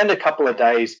 So spend a couple of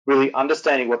days really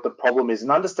understanding what the problem is and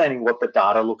understanding what the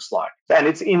data looks like. And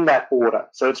it's in that order.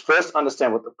 So it's first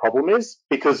understand what the problem is,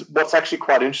 because what's actually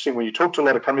quite interesting when you talk to a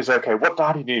lot of companies, okay, what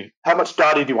data do you need? How much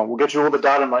data do you want? We'll get you all the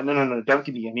data. I'm like, no, don't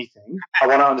give me anything. I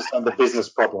want to understand the business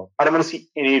problem. I don't want to see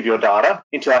any of your data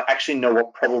until I actually know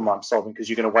what problem I'm solving, because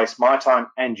you're going to waste my time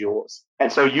and yours.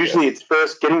 And so usually it's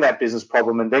first getting that business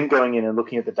problem and then going in and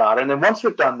looking at the data. And then once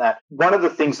we've done that, one of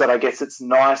the things that I guess it's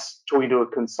nice talking to a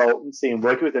consultancy and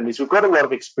working with them is we've got a lot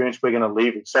of experience we're going to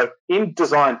leverage. So in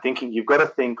design thinking, you've got a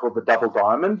thing called the double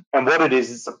diamond. And what it is,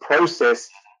 it's a process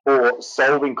for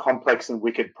solving complex and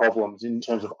wicked problems in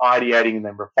terms of ideating and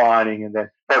then refining and then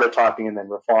prototyping and then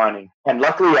refining. And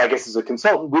luckily, I guess as a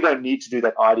consultant, we don't need to do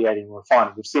that ideating and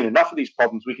refining. We've seen enough of these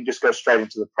problems. We can just go straight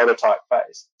into the prototype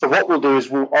phase. So what we'll do is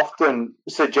we'll often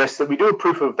suggest that we do a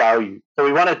proof of value. So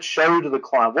we want to show to the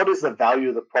client what is the value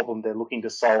of the problem they're looking to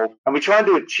solve. And we try and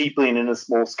do it cheaply and in a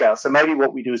small scale. So maybe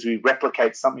what we do is we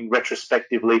replicate something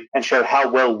retrospectively and show how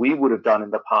well we would have done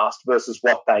in the past versus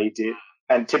what they did.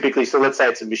 And typically, so let's say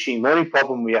it's a machine learning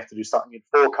problem, we have to do something in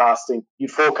forecasting.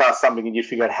 You'd forecast something and you'd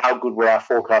figure out how good were our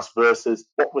forecasts versus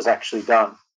what was actually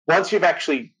done. Once you've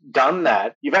actually done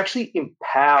that, you've actually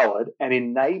empowered and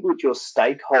enabled your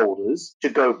stakeholders to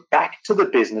go back to the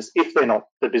business, if they're not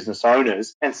the business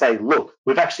owners, and say, look,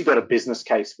 we've actually got a business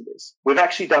case for this. We've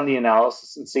actually done the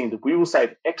analysis and seen that we will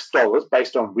save X dollars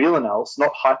based on real analysis,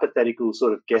 not hypothetical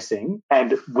sort of guessing.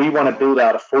 And we want to build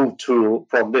out a full tool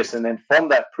from this. And then from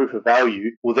that proof of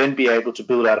value, we'll then be able to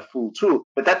build out a full tool.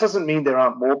 But that doesn't mean there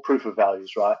aren't more proof of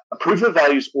values, right? A proof of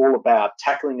value is all about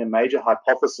tackling a major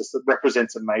hypothesis that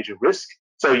represents a major risk.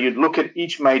 So you'd look at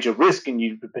each major risk and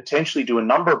you'd potentially do a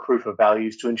number of proof of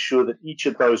values to ensure that each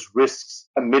of those risks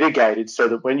are mitigated so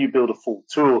that when you build a full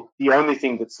tool, the only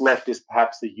thing that's left is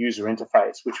perhaps the user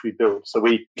interface, which we build. So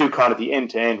we do kind of the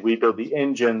end-to-end. We build the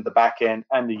engine, the back end,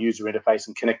 and the user interface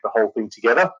and connect the whole thing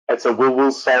together. And so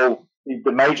we'll solve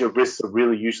the major risks are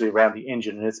really usually around the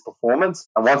engine and its performance.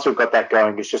 And once we've got that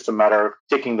going, it's just a matter of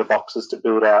ticking the boxes to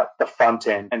build out the front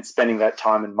end and spending that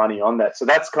time and money on that. So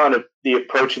that's kind of the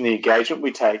approach and the engagement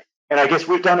we take. And I guess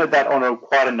we've done that on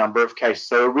quite a number of cases.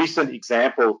 So a recent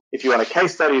example, if you want a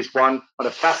case study, is one on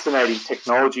a fascinating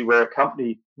technology where a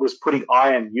company was putting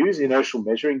IMUs, inertial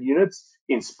measuring units,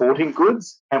 in sporting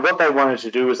goods. And what they wanted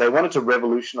to do is they wanted to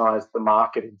revolutionize the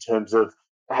market in terms of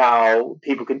how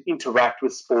people can interact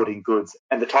with sporting goods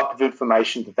and the type of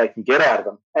information that they can get out of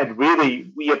them. And really,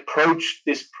 we approach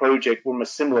this project from a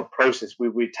similar process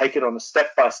where we take it on a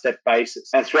step-by-step basis.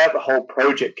 And throughout the whole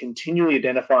project, continually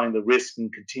identifying the risk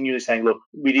and continually saying, look,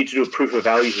 we need to do a proof of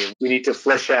value here. We need to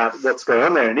flesh out what's going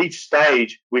on there. And each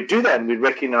stage, we'd do that and we'd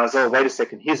recognize, oh, wait a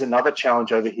second, here's another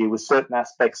challenge over here with certain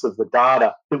aspects of the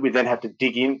data that we then have to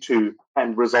dig into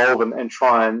and resolve and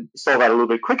try and solve out a little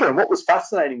bit quicker. And what was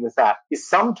fascinating with that is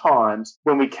sometimes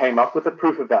when we came up with a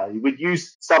proof of value, we'd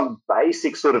use some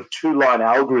basic sort of two-line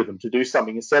algorithm to do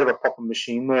something instead of a proper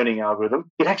machine learning algorithm.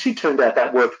 It actually turned out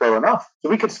that worked well enough. So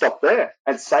we could stop there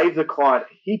and save the client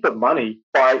a heap of money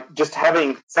by just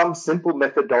having some simple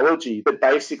methodology that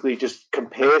basically just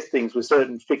compares things with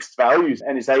certain fixed values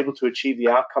and is able to achieve the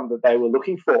outcome that they were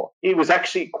looking for. It was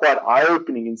actually quite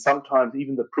eye-opening, and sometimes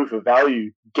even the proof of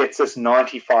value gets us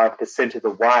 95% of the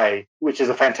way, which is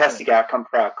a fantastic outcome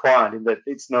for our client in that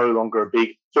it's no longer a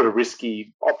big sort of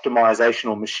risky optimization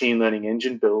or machine learning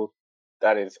engine build.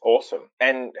 That is awesome.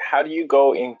 And how do you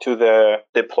go into the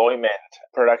deployment,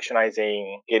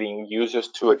 productionizing, getting users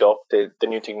to adopt the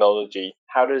new technology?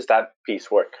 How does that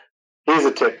piece work? Here's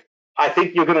a tip. I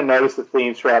think you're going to notice the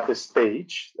theme throughout this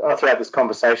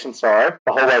conversation, the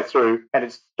whole way through, and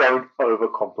it's don't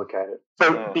overcomplicate it.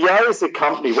 So BA as a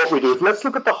company, what we do is let's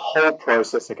look at the whole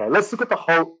process, okay? Let's look at the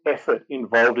whole effort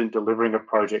involved in delivering a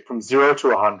project from 0 to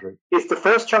 100. It's the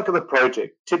first chunk of the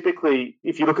project. Typically,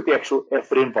 if you look at the actual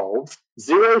effort involved,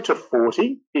 0 to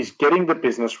 40 is getting the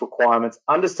business requirements,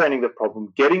 understanding the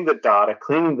problem, getting the data,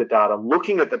 cleaning the data,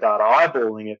 looking at the data,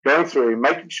 eyeballing it, going through,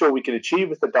 making sure we can achieve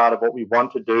with the data what we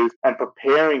want to do, and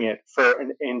preparing it for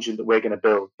an engine that we're going to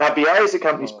build. Now, BA as a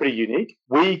company is pretty unique.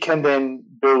 We can then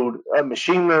build a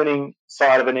machine learning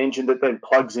side of an engine that then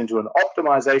plugs into an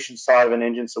optimization side of an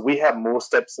engine. So we have more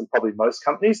steps than probably most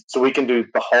companies. So we can do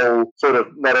the whole sort of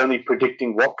not only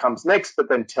predicting what comes next, but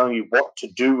then telling you what to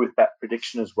do with that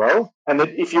prediction as well. And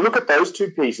that if you look at those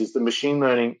two pieces, the machine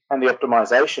learning and the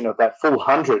optimization of that full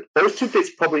 100, those two bits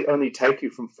probably only take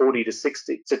you from 40 to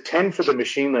 60. So 10 for the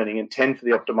machine learning and 10 for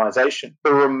the optimization.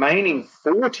 The remaining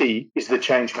 40 is the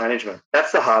change management.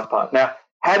 That's the hard part. Now,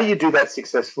 how do you do that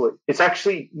successfully? It's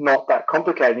actually not that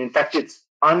complicated. In fact, it's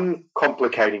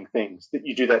uncomplicating things that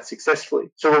you do that successfully.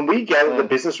 So when we gather the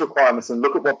business requirements and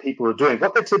look at what people are doing,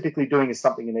 what they're typically doing is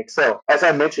something in Excel. As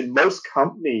I mentioned, most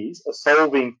companies are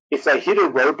solving, if they hit a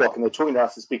roadblock and they're talking to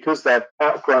us, it's because they've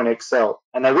outgrown Excel.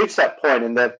 And they reach that point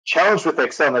and they're challenged with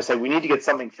Excel and they say, we need to get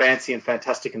something fancy and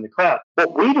fantastic in the cloud.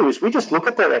 What we do is we just look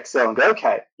at their Excel and go,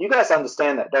 okay, you guys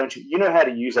understand that, don't you? You know how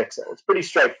to use Excel. It's pretty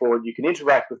straightforward. You can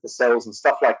interact with the cells and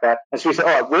stuff like that. And so we say,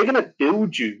 all right, we're going to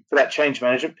build you for that change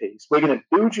management piece. We're going to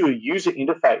build you a user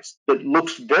interface that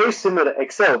looks very similar to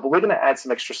Excel, but we're going to add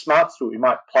some extra smarts to it. We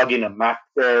might plug in a map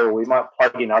there, or we might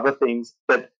plug in other things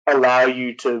that allow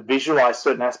you to visualize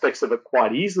certain aspects of it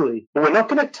quite easily. But we're not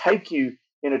going to take you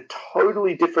in a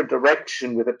totally different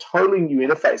direction with a totally new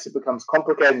interface. It becomes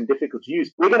complicated and difficult to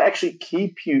use. We're going to actually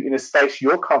keep you in a space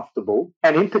you're comfortable,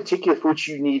 and in particular for which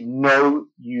you need no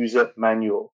user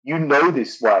manual. You know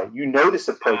this way. You know this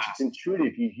approach. It's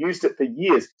intuitive. You've used it for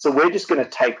years. So we're just going to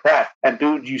take that and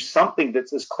build you something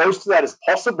that's as close to that as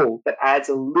possible that adds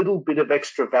a little bit of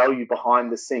extra value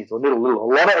behind the scenes, or a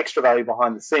lot of extra value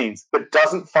behind the scenes, but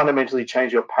doesn't fundamentally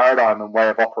change your paradigm and way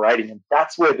of operating. And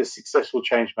that's where the successful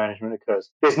change management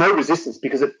occurs. There's no resistance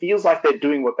because it feels like they're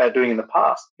doing what they're doing in the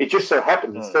past. It just so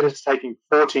happens instead of taking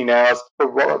 14 hours to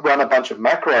run a bunch of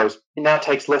macros, it now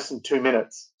takes less than 2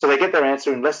 minutes. So they get their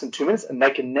answer in less than 2 minutes, and they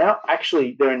can now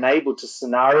they're enabled to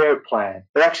scenario plan.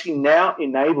 They're actually now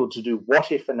enabled to do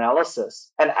what-if analysis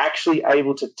and actually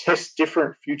able to test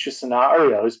different future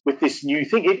scenarios with this new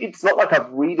thing. It's not like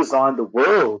I've redesigned the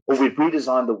world, or we've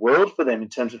redesigned the world for them in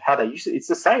terms of how they use it. It's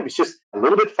the same. It's just a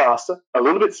little bit faster, a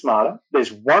little bit smarter.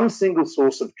 There's one single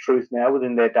source of truth now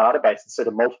within their database instead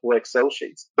of multiple Excel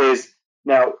sheets. There's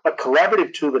now a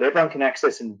collaborative tool that everyone can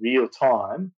access in real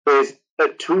time. There's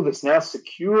a tool that's now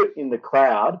secure in the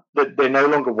cloud, that they're no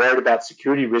longer worried about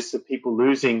security risks of people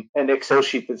losing an Excel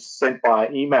sheet that's sent by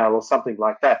email or something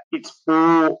like that. It's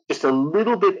all just a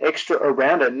little bit extra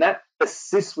around it, and that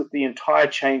assists with the entire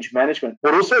change management.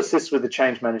 What also assists with the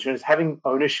change management is having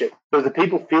ownership, so the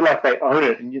people feel like they own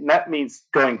it. And that means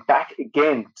going back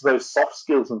again to those soft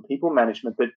skills and people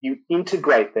management, that you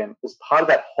integrate them as part of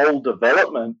that whole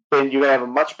development, then you're going to have a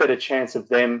much better chance of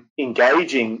them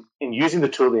engaging in using the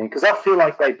tool then, because I feel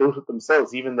like they built it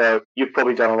themselves, even though you've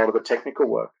probably done a lot of the technical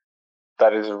work.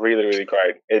 That is really, really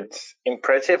great. It's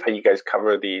impressive how you guys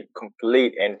cover the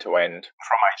complete end-to-end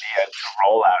from idea to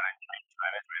rollout and change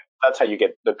management. That's how you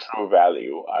get the true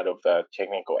value out of the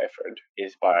technical effort,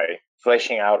 is by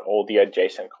fleshing out all the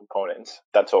adjacent components.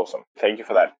 That's awesome. Thank you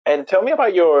for that. And tell me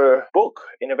about your book,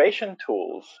 Innovation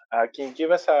Tools. Can you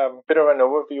give us a bit of an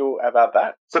overview about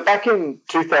that? So back in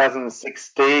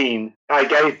 2016, I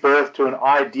gave birth to an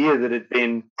idea that had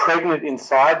been pregnant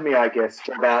inside me, I guess,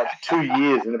 for about 2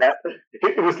 years. And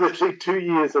it was literally 2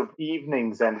 years of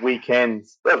evenings and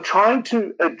weekends of trying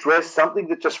to address something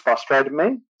that just frustrated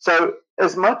me. So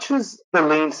as much as the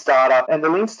Lean Startup, and the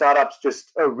Lean Startup's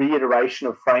just a reiteration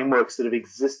of frameworks that have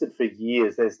existed for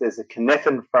years. There's a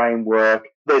Cynefin framework.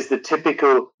 There's the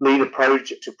typical lead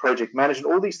approach to project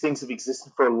management. All these things have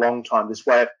existed for a long time. This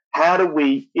way of how do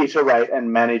we iterate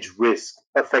and manage risk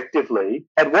effectively?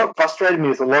 And what frustrated me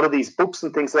is a lot of these books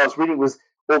and things that I was reading was,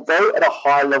 although at a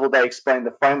high level they explain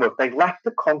the framework, they lack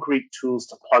the concrete tools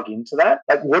to plug into that.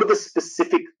 Like, what are the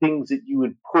specific things that you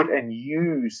would put and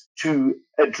use to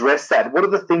address that? What are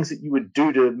the things that you would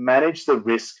do to manage the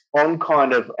risk on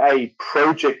kind of a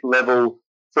project level,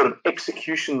 sort of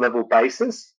execution level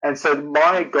basis? And so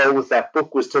my goal with that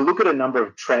book was to look at a number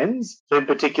of trends. So in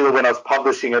particular, when I was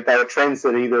publishing it, they were trends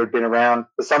that either had been around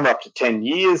for some up to 10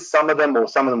 years, some of them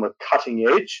were cutting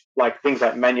edge, like things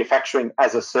like manufacturing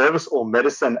as a service or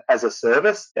medicine as a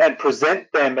service, and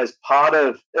present them as part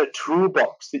of a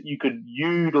toolbox that you could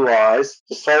utilize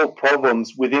to solve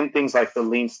problems within things like the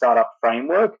Lean Startup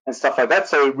framework and stuff like that.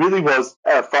 So it really was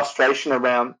a frustration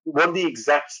around what are the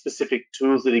exact specific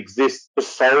tools that exist to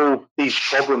solve these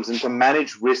problems and to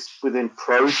manage risk within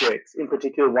projects, in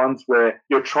particular ones where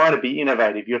you're trying to be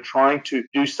innovative, you're trying to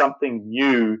do something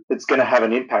new that's going to have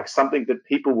an impact, something that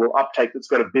people will uptake, that's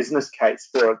got a business case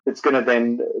for it, that's going to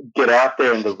then get out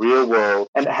there in the real world.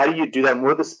 And how do you do that? And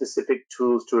what are the specific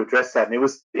tools to address that? And it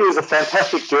was a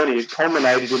fantastic journey. It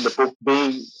culminated in the book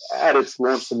being, at its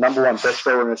launch, the #1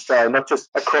 bestseller in Australia, not just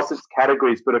across its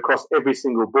categories, but across every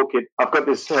single book. I've got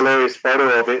this hilarious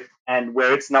photo of it, and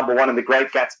where it's #1 and The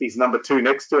Great Gatsby's #2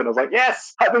 next to it. And I was like,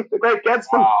 yes, I beat The Great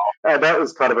Gatsby. Wow. And that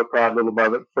was kind of a proud little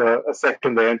moment for a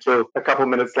second there, until a couple of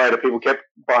minutes later, people kept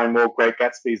buying more Great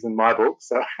Gatsby's in my book.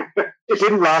 So it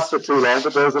didn't last for too long,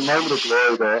 but there was a moment of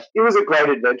glory there. It was a great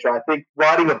adventure. I think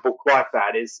writing a book like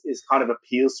that is kind of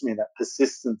appeals to me, that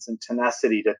persistence and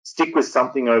tenacity to stick with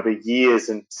something over years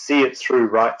and see it through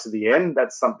right to the end.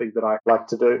 That's something that I like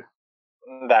to do.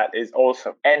 That is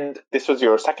awesome. And this was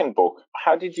your second book.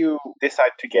 How did you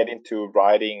decide to get into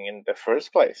writing in the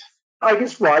first place? I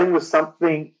guess writing was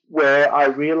something where I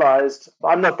realized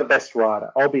I'm not the best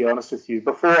writer. I'll be honest with you.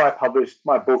 Before I published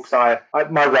my books, my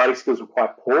writing skills were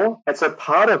quite poor. And so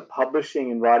part of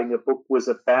publishing and writing a book was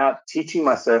about teaching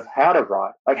myself how to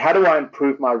write. Like, how do I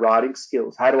improve my writing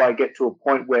skills? How do I get to a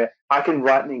point where I can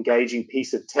write an engaging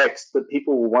piece of text that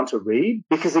people will want to read?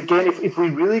 Because again, if we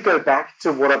really go back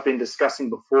to what I've been discussing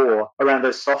before around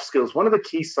those soft skills, one of the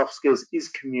key soft skills is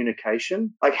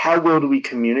communication. Like, how well do we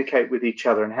communicate with each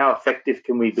other and how effective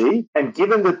can we be? And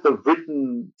given that the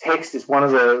written text is one of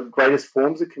the greatest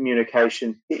forms of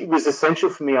communication, it was essential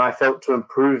for me, I felt, to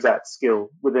improve that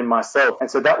skill within myself. And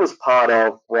so that was part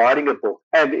of writing a book.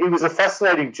 And it was a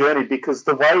fascinating journey because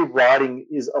the way writing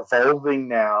is evolving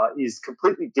now is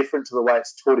completely different to the way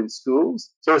it's taught in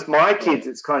schools. So as my kids,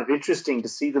 it's kind of interesting to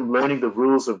see them learning the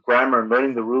rules of grammar and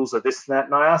learning the rules of this and that.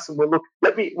 And I ask them,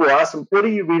 we'll ask them, what do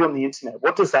you read on the internet?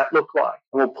 What does that look like?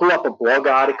 And we'll pull up a blog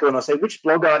article and I'll say, which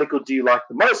blog article do you like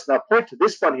the most? And I'll point to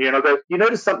this one here and I'll go, you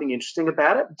notice something interesting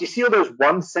about it? Do you see all those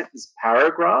one sentence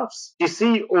paragraphs? Do you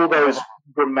see all those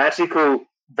grammatical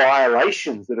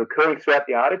violations that are occurring throughout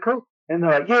the article? And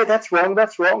they're like, yeah, that's wrong.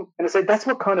 And I say, that's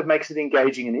what kind of makes it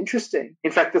engaging and interesting.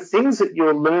 In fact, the things that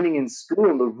you're learning in school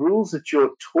and the rules that you're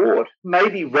taught may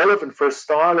be relevant for a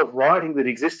style of writing that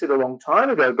existed a long time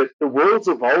ago, but the world's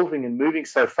evolving and moving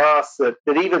so fast that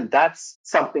even that's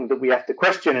something that we have to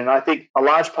question. And I think a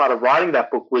large part of writing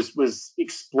that book was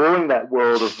exploring that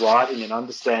world of writing and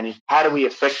understanding how do we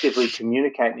effectively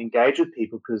communicate and engage with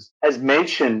people. Because as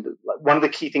mentioned, one of the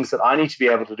key things that I need to be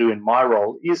able to do in my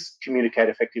role is communicate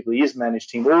effectively, is manage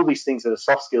team, all these things that are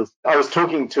soft skills. I was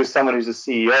talking to someone who's a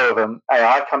CEO of an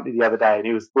AI company the other day,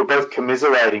 and we're both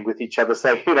commiserating with each other,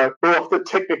 saying, we're off the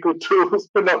technical tools,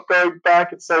 we're not going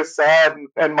back. It's so sad.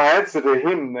 And my answer to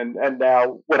him, and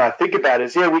now when I think about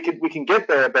it, is, we can get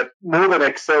there, but more than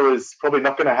Excel is probably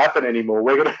not going to happen anymore.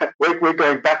 We're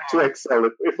going back to Excel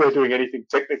if we're doing anything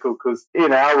technical, because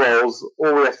in our roles,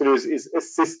 all we have to do is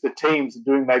assist the teams in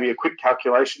doing maybe a quick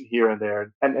calculation here and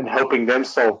there, and helping them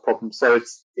solve problems. So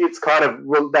it's kind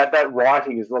of that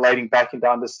writing is relating back into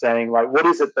understanding, like, what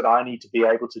is it that I need to be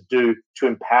able to do to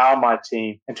empower my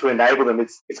team and to enable them.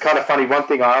 It's kind of funny. One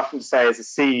thing I often say as a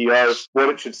CEO, what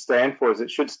it should stand for is it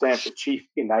should stand for Chief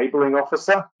Enabling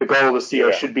Officer. The goal of the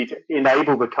CEO should be to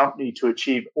enable the company to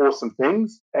achieve awesome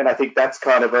things. And I think that's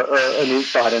kind of an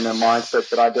insight and a mindset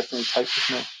that I definitely take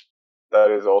with me. That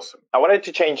is awesome. I wanted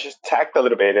to change tack a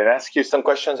little bit and ask you some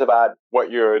questions about what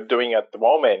you're doing at the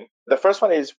moment. The first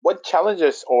one is, what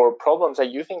challenges or problems are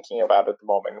you thinking about at the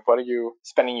moment? What are you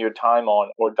spending your time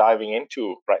on or diving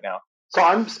into right now? So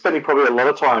I'm spending probably a lot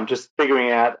of time just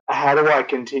figuring out, how do I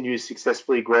continue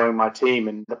successfully growing my team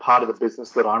and the part of the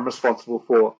business that I'm responsible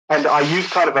for. And I use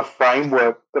kind of a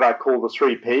framework that I call the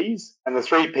 3 Ps. And the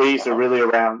 3 Ps are really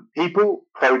around people,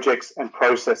 projects, and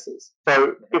processes.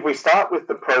 So if we start with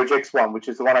the projects one, which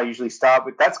is the one I usually start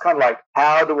with, that's kind of like,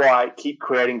 how do I keep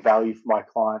creating value for my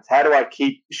clients? How do I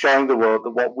keep showing the world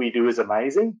that what we do is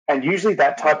amazing? And usually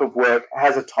that type of work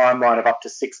has a timeline of up to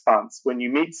 6 months. When you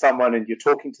meet someone and you're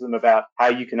talking to them about how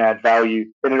you can add value,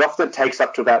 then it often takes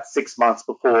up to about 6 months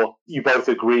before you both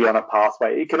agree on a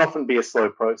pathway. It can often be a slow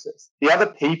process. The other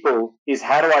people is,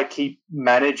 how do I keep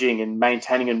managing and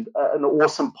maintaining an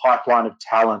awesome pipeline of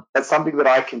talent? That's something that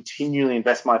I continually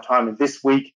invest my time in. This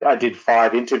week, I did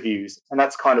 5 interviews, and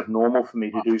that's kind of normal for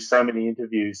me to do so many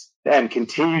interviews and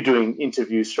continue doing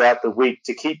interviews throughout the week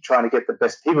to keep trying to get the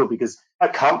best people, because a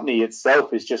company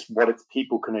itself is just what its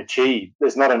people can achieve.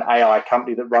 There's not an AI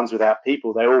company that runs without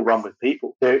people. They all run with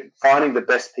people. Finding the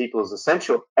best people is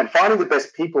essential. And finding the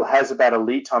best people has about a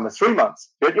lead time of 3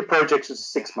 months. You got your projects, which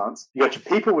is 6 months. You got your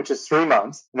people, which is 3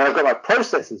 months. And then I've got my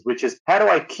processes, which is, how do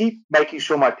I keep making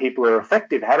sure my people are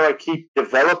effective? How do I keep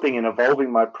developing and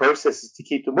evolving my processes to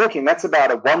keep them working? That's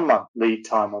about a 1 month lead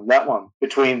time on that one.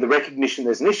 Between the recognition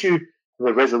there's an issue,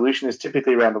 the resolution is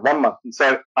typically around the 1 month. And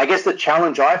so I guess the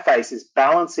challenge I face is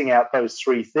balancing out those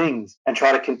 3 things and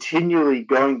try to continually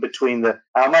going between the,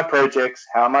 how are my projects,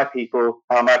 how are my people,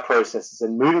 how are my processes,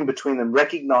 and moving between them,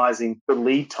 recognizing the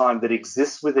lead time that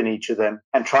exists within each of them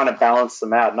and trying to balance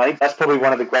them out. And I think that's probably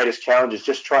one of the greatest challenges,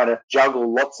 just trying to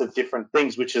juggle lots of different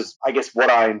things, which is, I guess,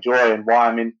 what I enjoy and why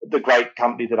I'm in the great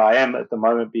company that I am at the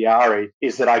moment, Biari,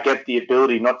 is that I get the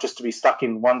ability not just to be stuck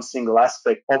in one single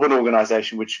aspect of an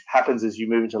organization, which happens as you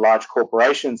move into large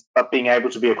corporations, but being able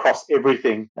to be across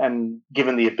everything and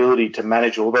given the ability to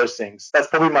manage all those things. That's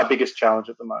probably my biggest challenge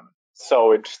at the moment.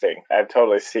 So interesting. I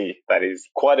totally see. That is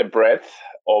quite a breadth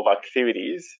of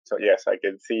activities. So yes, I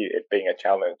can see it being a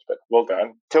challenge, but well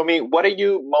done. Tell me, what are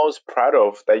you most proud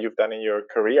of that you've done in your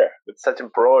career? It's such a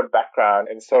broad background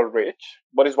and so rich.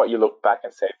 What is what you look back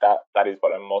and say, that is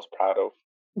what I'm most proud of?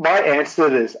 My answer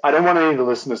to this, I don't want any of the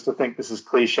listeners to think this is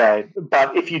cliche,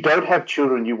 but if you don't have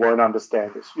children, you won't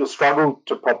understand this. You'll struggle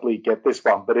to properly get this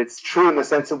one, but it's true in the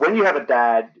sense of when you have a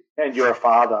dad and you're a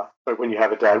father, or when you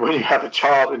have a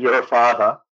child and you're a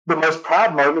father, the most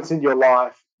proud moments in your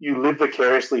life, you live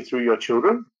vicariously through your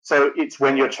children. So it's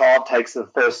when your child takes the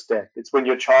first step. It's when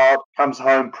your child comes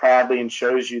home proudly and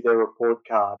shows you their report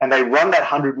card and they run that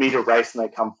 100-meter race and they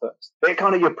come first. They're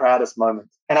kind of your proudest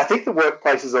moments. And I think the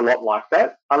workplace is a lot like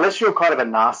that. Unless you're kind of a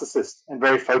narcissist and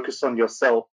very focused on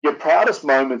yourself, your proudest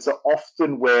moments are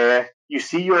often where you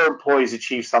see your employees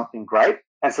achieve something great.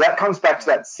 And so that comes back to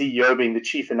that CEO being the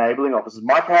chief enabling officer.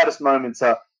 My proudest moments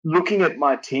are looking at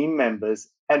my team members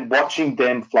and watching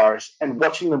them flourish and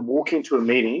watching them walk into a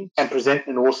meeting and present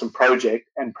an awesome project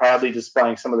and proudly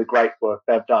displaying some of the great work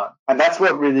they've done. And that's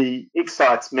what really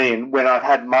excites me. And when I've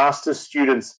had master's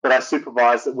students that I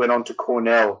supervised that went on to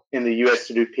Cornell in the US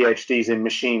to do PhDs in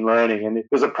machine learning, and it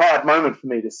was a proud moment for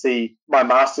me to see my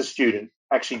master's student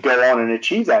actually go on and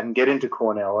achieve that and get into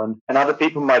Cornell, and other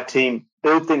people in my team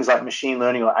build things like machine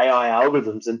learning or AI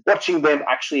algorithms, and watching them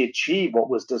actually achieve what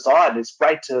was desired. It's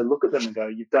great to look at them and go,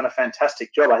 you've done a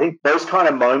fantastic job. I think those kind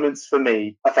of moments for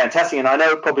me are fantastic. And I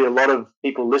know probably a lot of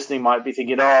people listening might be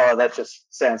thinking, oh, that just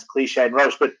sounds cliche and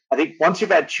rubbish. But I think once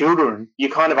you've had children, you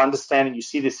kind of understand and you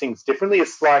see these things differently.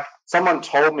 It's like someone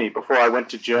told me before I went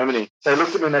to Germany, they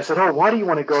looked at me and they said, oh, why do you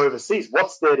want to go overseas?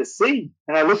 What's there to see?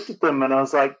 And I looked at them and I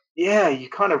was like, yeah, you're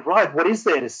kind of right. What is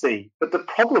there to see? But the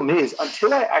problem is,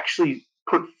 until I actually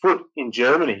put foot in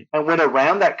Germany and went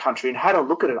around that country and had a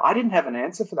look at it, I didn't have an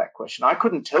answer for that question. I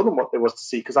couldn't tell them what there was to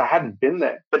see because I hadn't been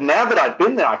there. But now that I'd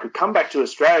been there, I could come back to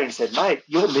Australia and said, mate,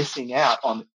 you're missing out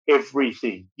on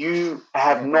everything. You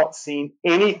have not seen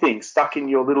anything stuck in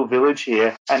your little village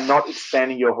here and not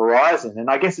expanding your horizon. And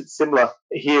I guess it's similar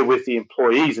here with the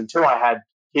employees. Until I had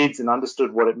kids and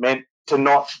understood what it meant to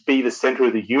not be the center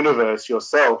of the universe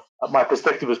yourself, my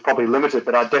perspective was probably limited,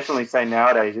 but I'd definitely say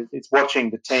nowadays it's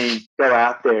watching the team go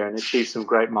out there and achieve some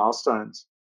great milestones.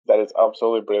 That is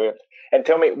absolutely brilliant. And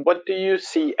tell me, what do you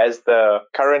see as the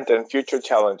current and future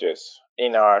challenges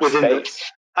in our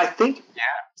space? I think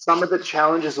some of the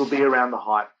challenges will be around the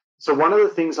hype. So one of the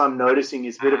things I'm noticing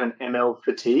is a bit of an ML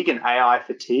fatigue and AI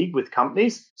fatigue with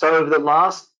companies. So over the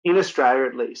last, in Australia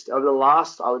at least, over the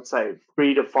last, I would say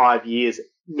 3 to 5 years,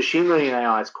 machine learning and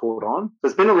AI has caught on. So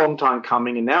it's been a long time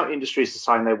coming, and now industry is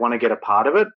deciding they want to get a part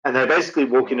of it. And they basically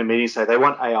walk into meetings and say they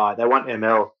want AI, they want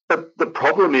ML. But the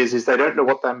problem is they don't know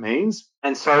what that means.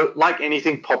 And so like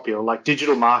anything popular, like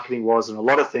digital marketing was and a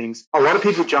lot of things, a lot of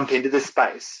people jump into this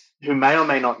space who may or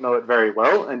may not know it very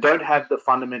well and don't have the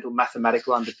fundamental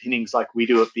mathematical underpinnings like we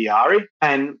do at Viari.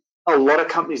 And a lot of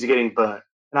companies are getting burnt.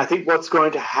 And I think what's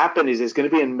going to happen is there's going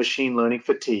to be a machine learning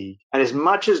fatigue. And as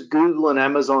much as Google and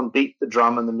Amazon beat the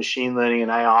drum on the machine learning and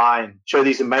AI and show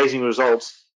these amazing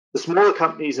results, the smaller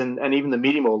companies and even the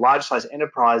medium or large size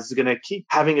enterprises are going to keep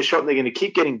having a shot and they're going to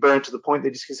keep getting burnt to the point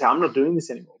they're just going to say, I'm not doing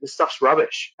this anymore. This stuff's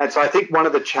rubbish. And so I think one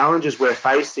of the challenges we're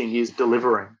facing is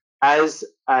delivering. As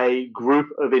a group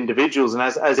of individuals and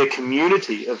as a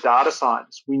community of data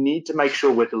scientists, we need to make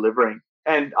sure we're delivering.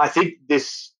 And I think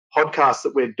this podcast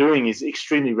that we're doing is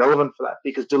extremely relevant for that,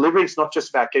 because delivery is not just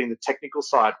about getting the technical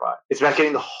side right. It's about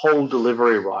getting the whole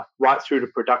delivery right through to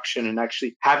production and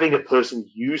actually having a person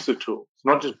use the tool. It's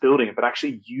not just building it, but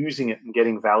actually using it and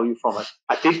getting value from it.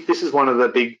 I think this is one of the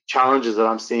big challenges that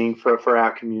I'm seeing for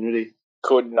our community.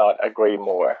 Could not agree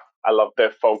more. I love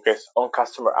the focus on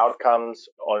customer outcomes,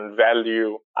 on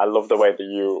value. I love the way that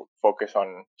you focus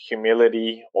on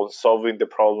humility, on solving the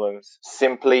problems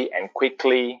simply and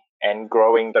quickly, and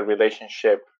growing the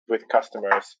relationship with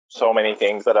customers. So many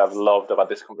things that I've loved about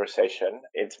this conversation.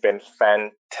 It's been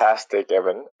fantastic,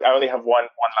 Evan. I only have one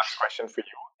last question for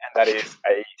you, and that is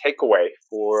a takeaway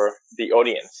for the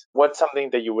audience. What's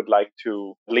something that you would like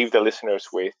to leave the listeners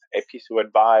with, a piece of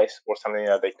advice or something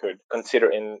that they could consider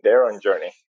in their own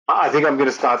journey? I think I'm going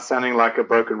to start sounding like a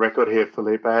broken record here,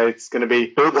 Felipe. It's going to be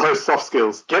build those soft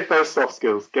skills. Get those soft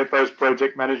skills. Get those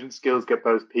project management skills. Get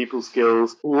those people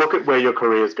skills. Look at where your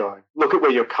career is going. Look at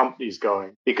where your company is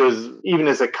going. Because even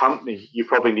as a company, you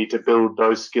probably need to build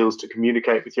those skills to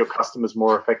communicate with your customers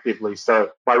more effectively.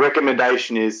 So my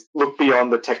recommendation is look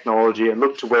beyond the technology and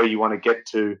look to where you want to get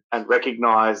to, and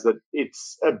recognize that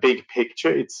it's a big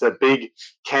picture. It's a big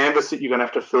canvas that you're going to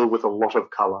have to fill with a lot of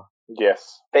color.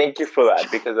 Yes. Thank you for that,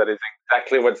 because that is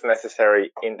exactly what's necessary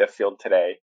in the field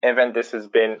today. Evan, this has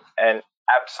been an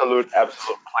absolute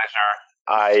pleasure.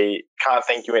 I can't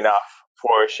thank you enough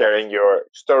for sharing your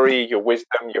story, your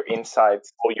wisdom, your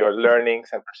insights, all your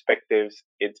learnings and perspectives.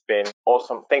 It's been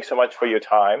awesome. Thanks so much for your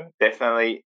time.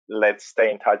 Definitely let's stay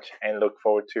in touch and look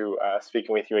forward to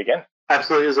speaking with you again.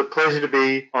 Absolutely. It was a pleasure to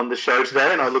be on the show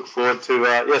today, and I look forward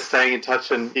to staying in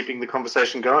touch and keeping the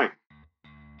conversation going.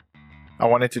 I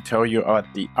wanted to tell you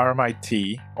about the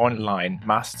RMIT online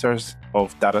Masters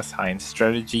of Data Science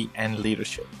Strategy and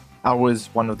Leadership. I was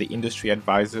one of the industry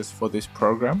advisors for this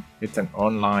program. It's an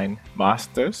online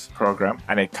master's program,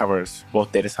 and it covers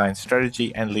both data science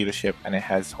strategy and leadership, and it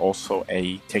has also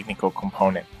a technical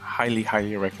component. Highly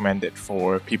recommended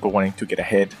for people wanting to get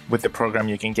ahead. With the program,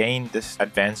 you can gain this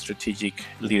advanced strategic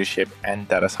leadership and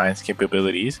data science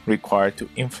capabilities required to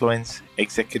influence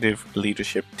executive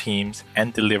leadership teams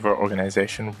and deliver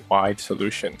organization-wide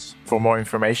solutions. For more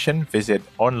information, visit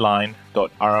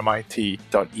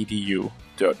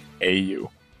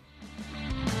online.rmit.edu.au.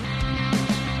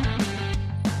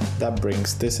 That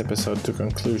brings this episode to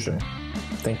conclusion.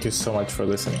 Thank you so much for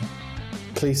listening.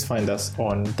 Please find us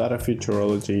on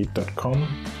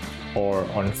datafuturology.com or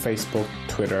on Facebook,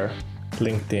 Twitter,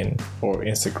 LinkedIn, or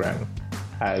Instagram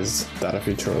as Data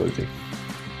Futurology.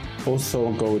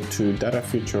 Also go to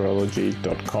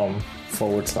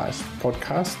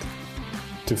datafuturology.com/podcast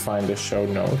to find the show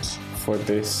notes for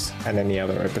this and any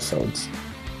other episodes.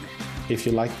 If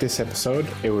you like this episode,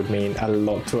 it would mean a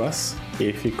lot to us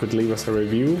if you could leave us a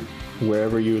review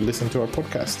wherever you listen to our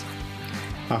podcast.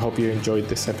 I hope you enjoyed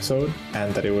this episode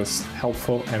and that it was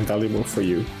helpful and valuable for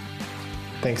you.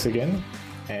 Thanks again,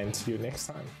 and see you next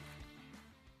time.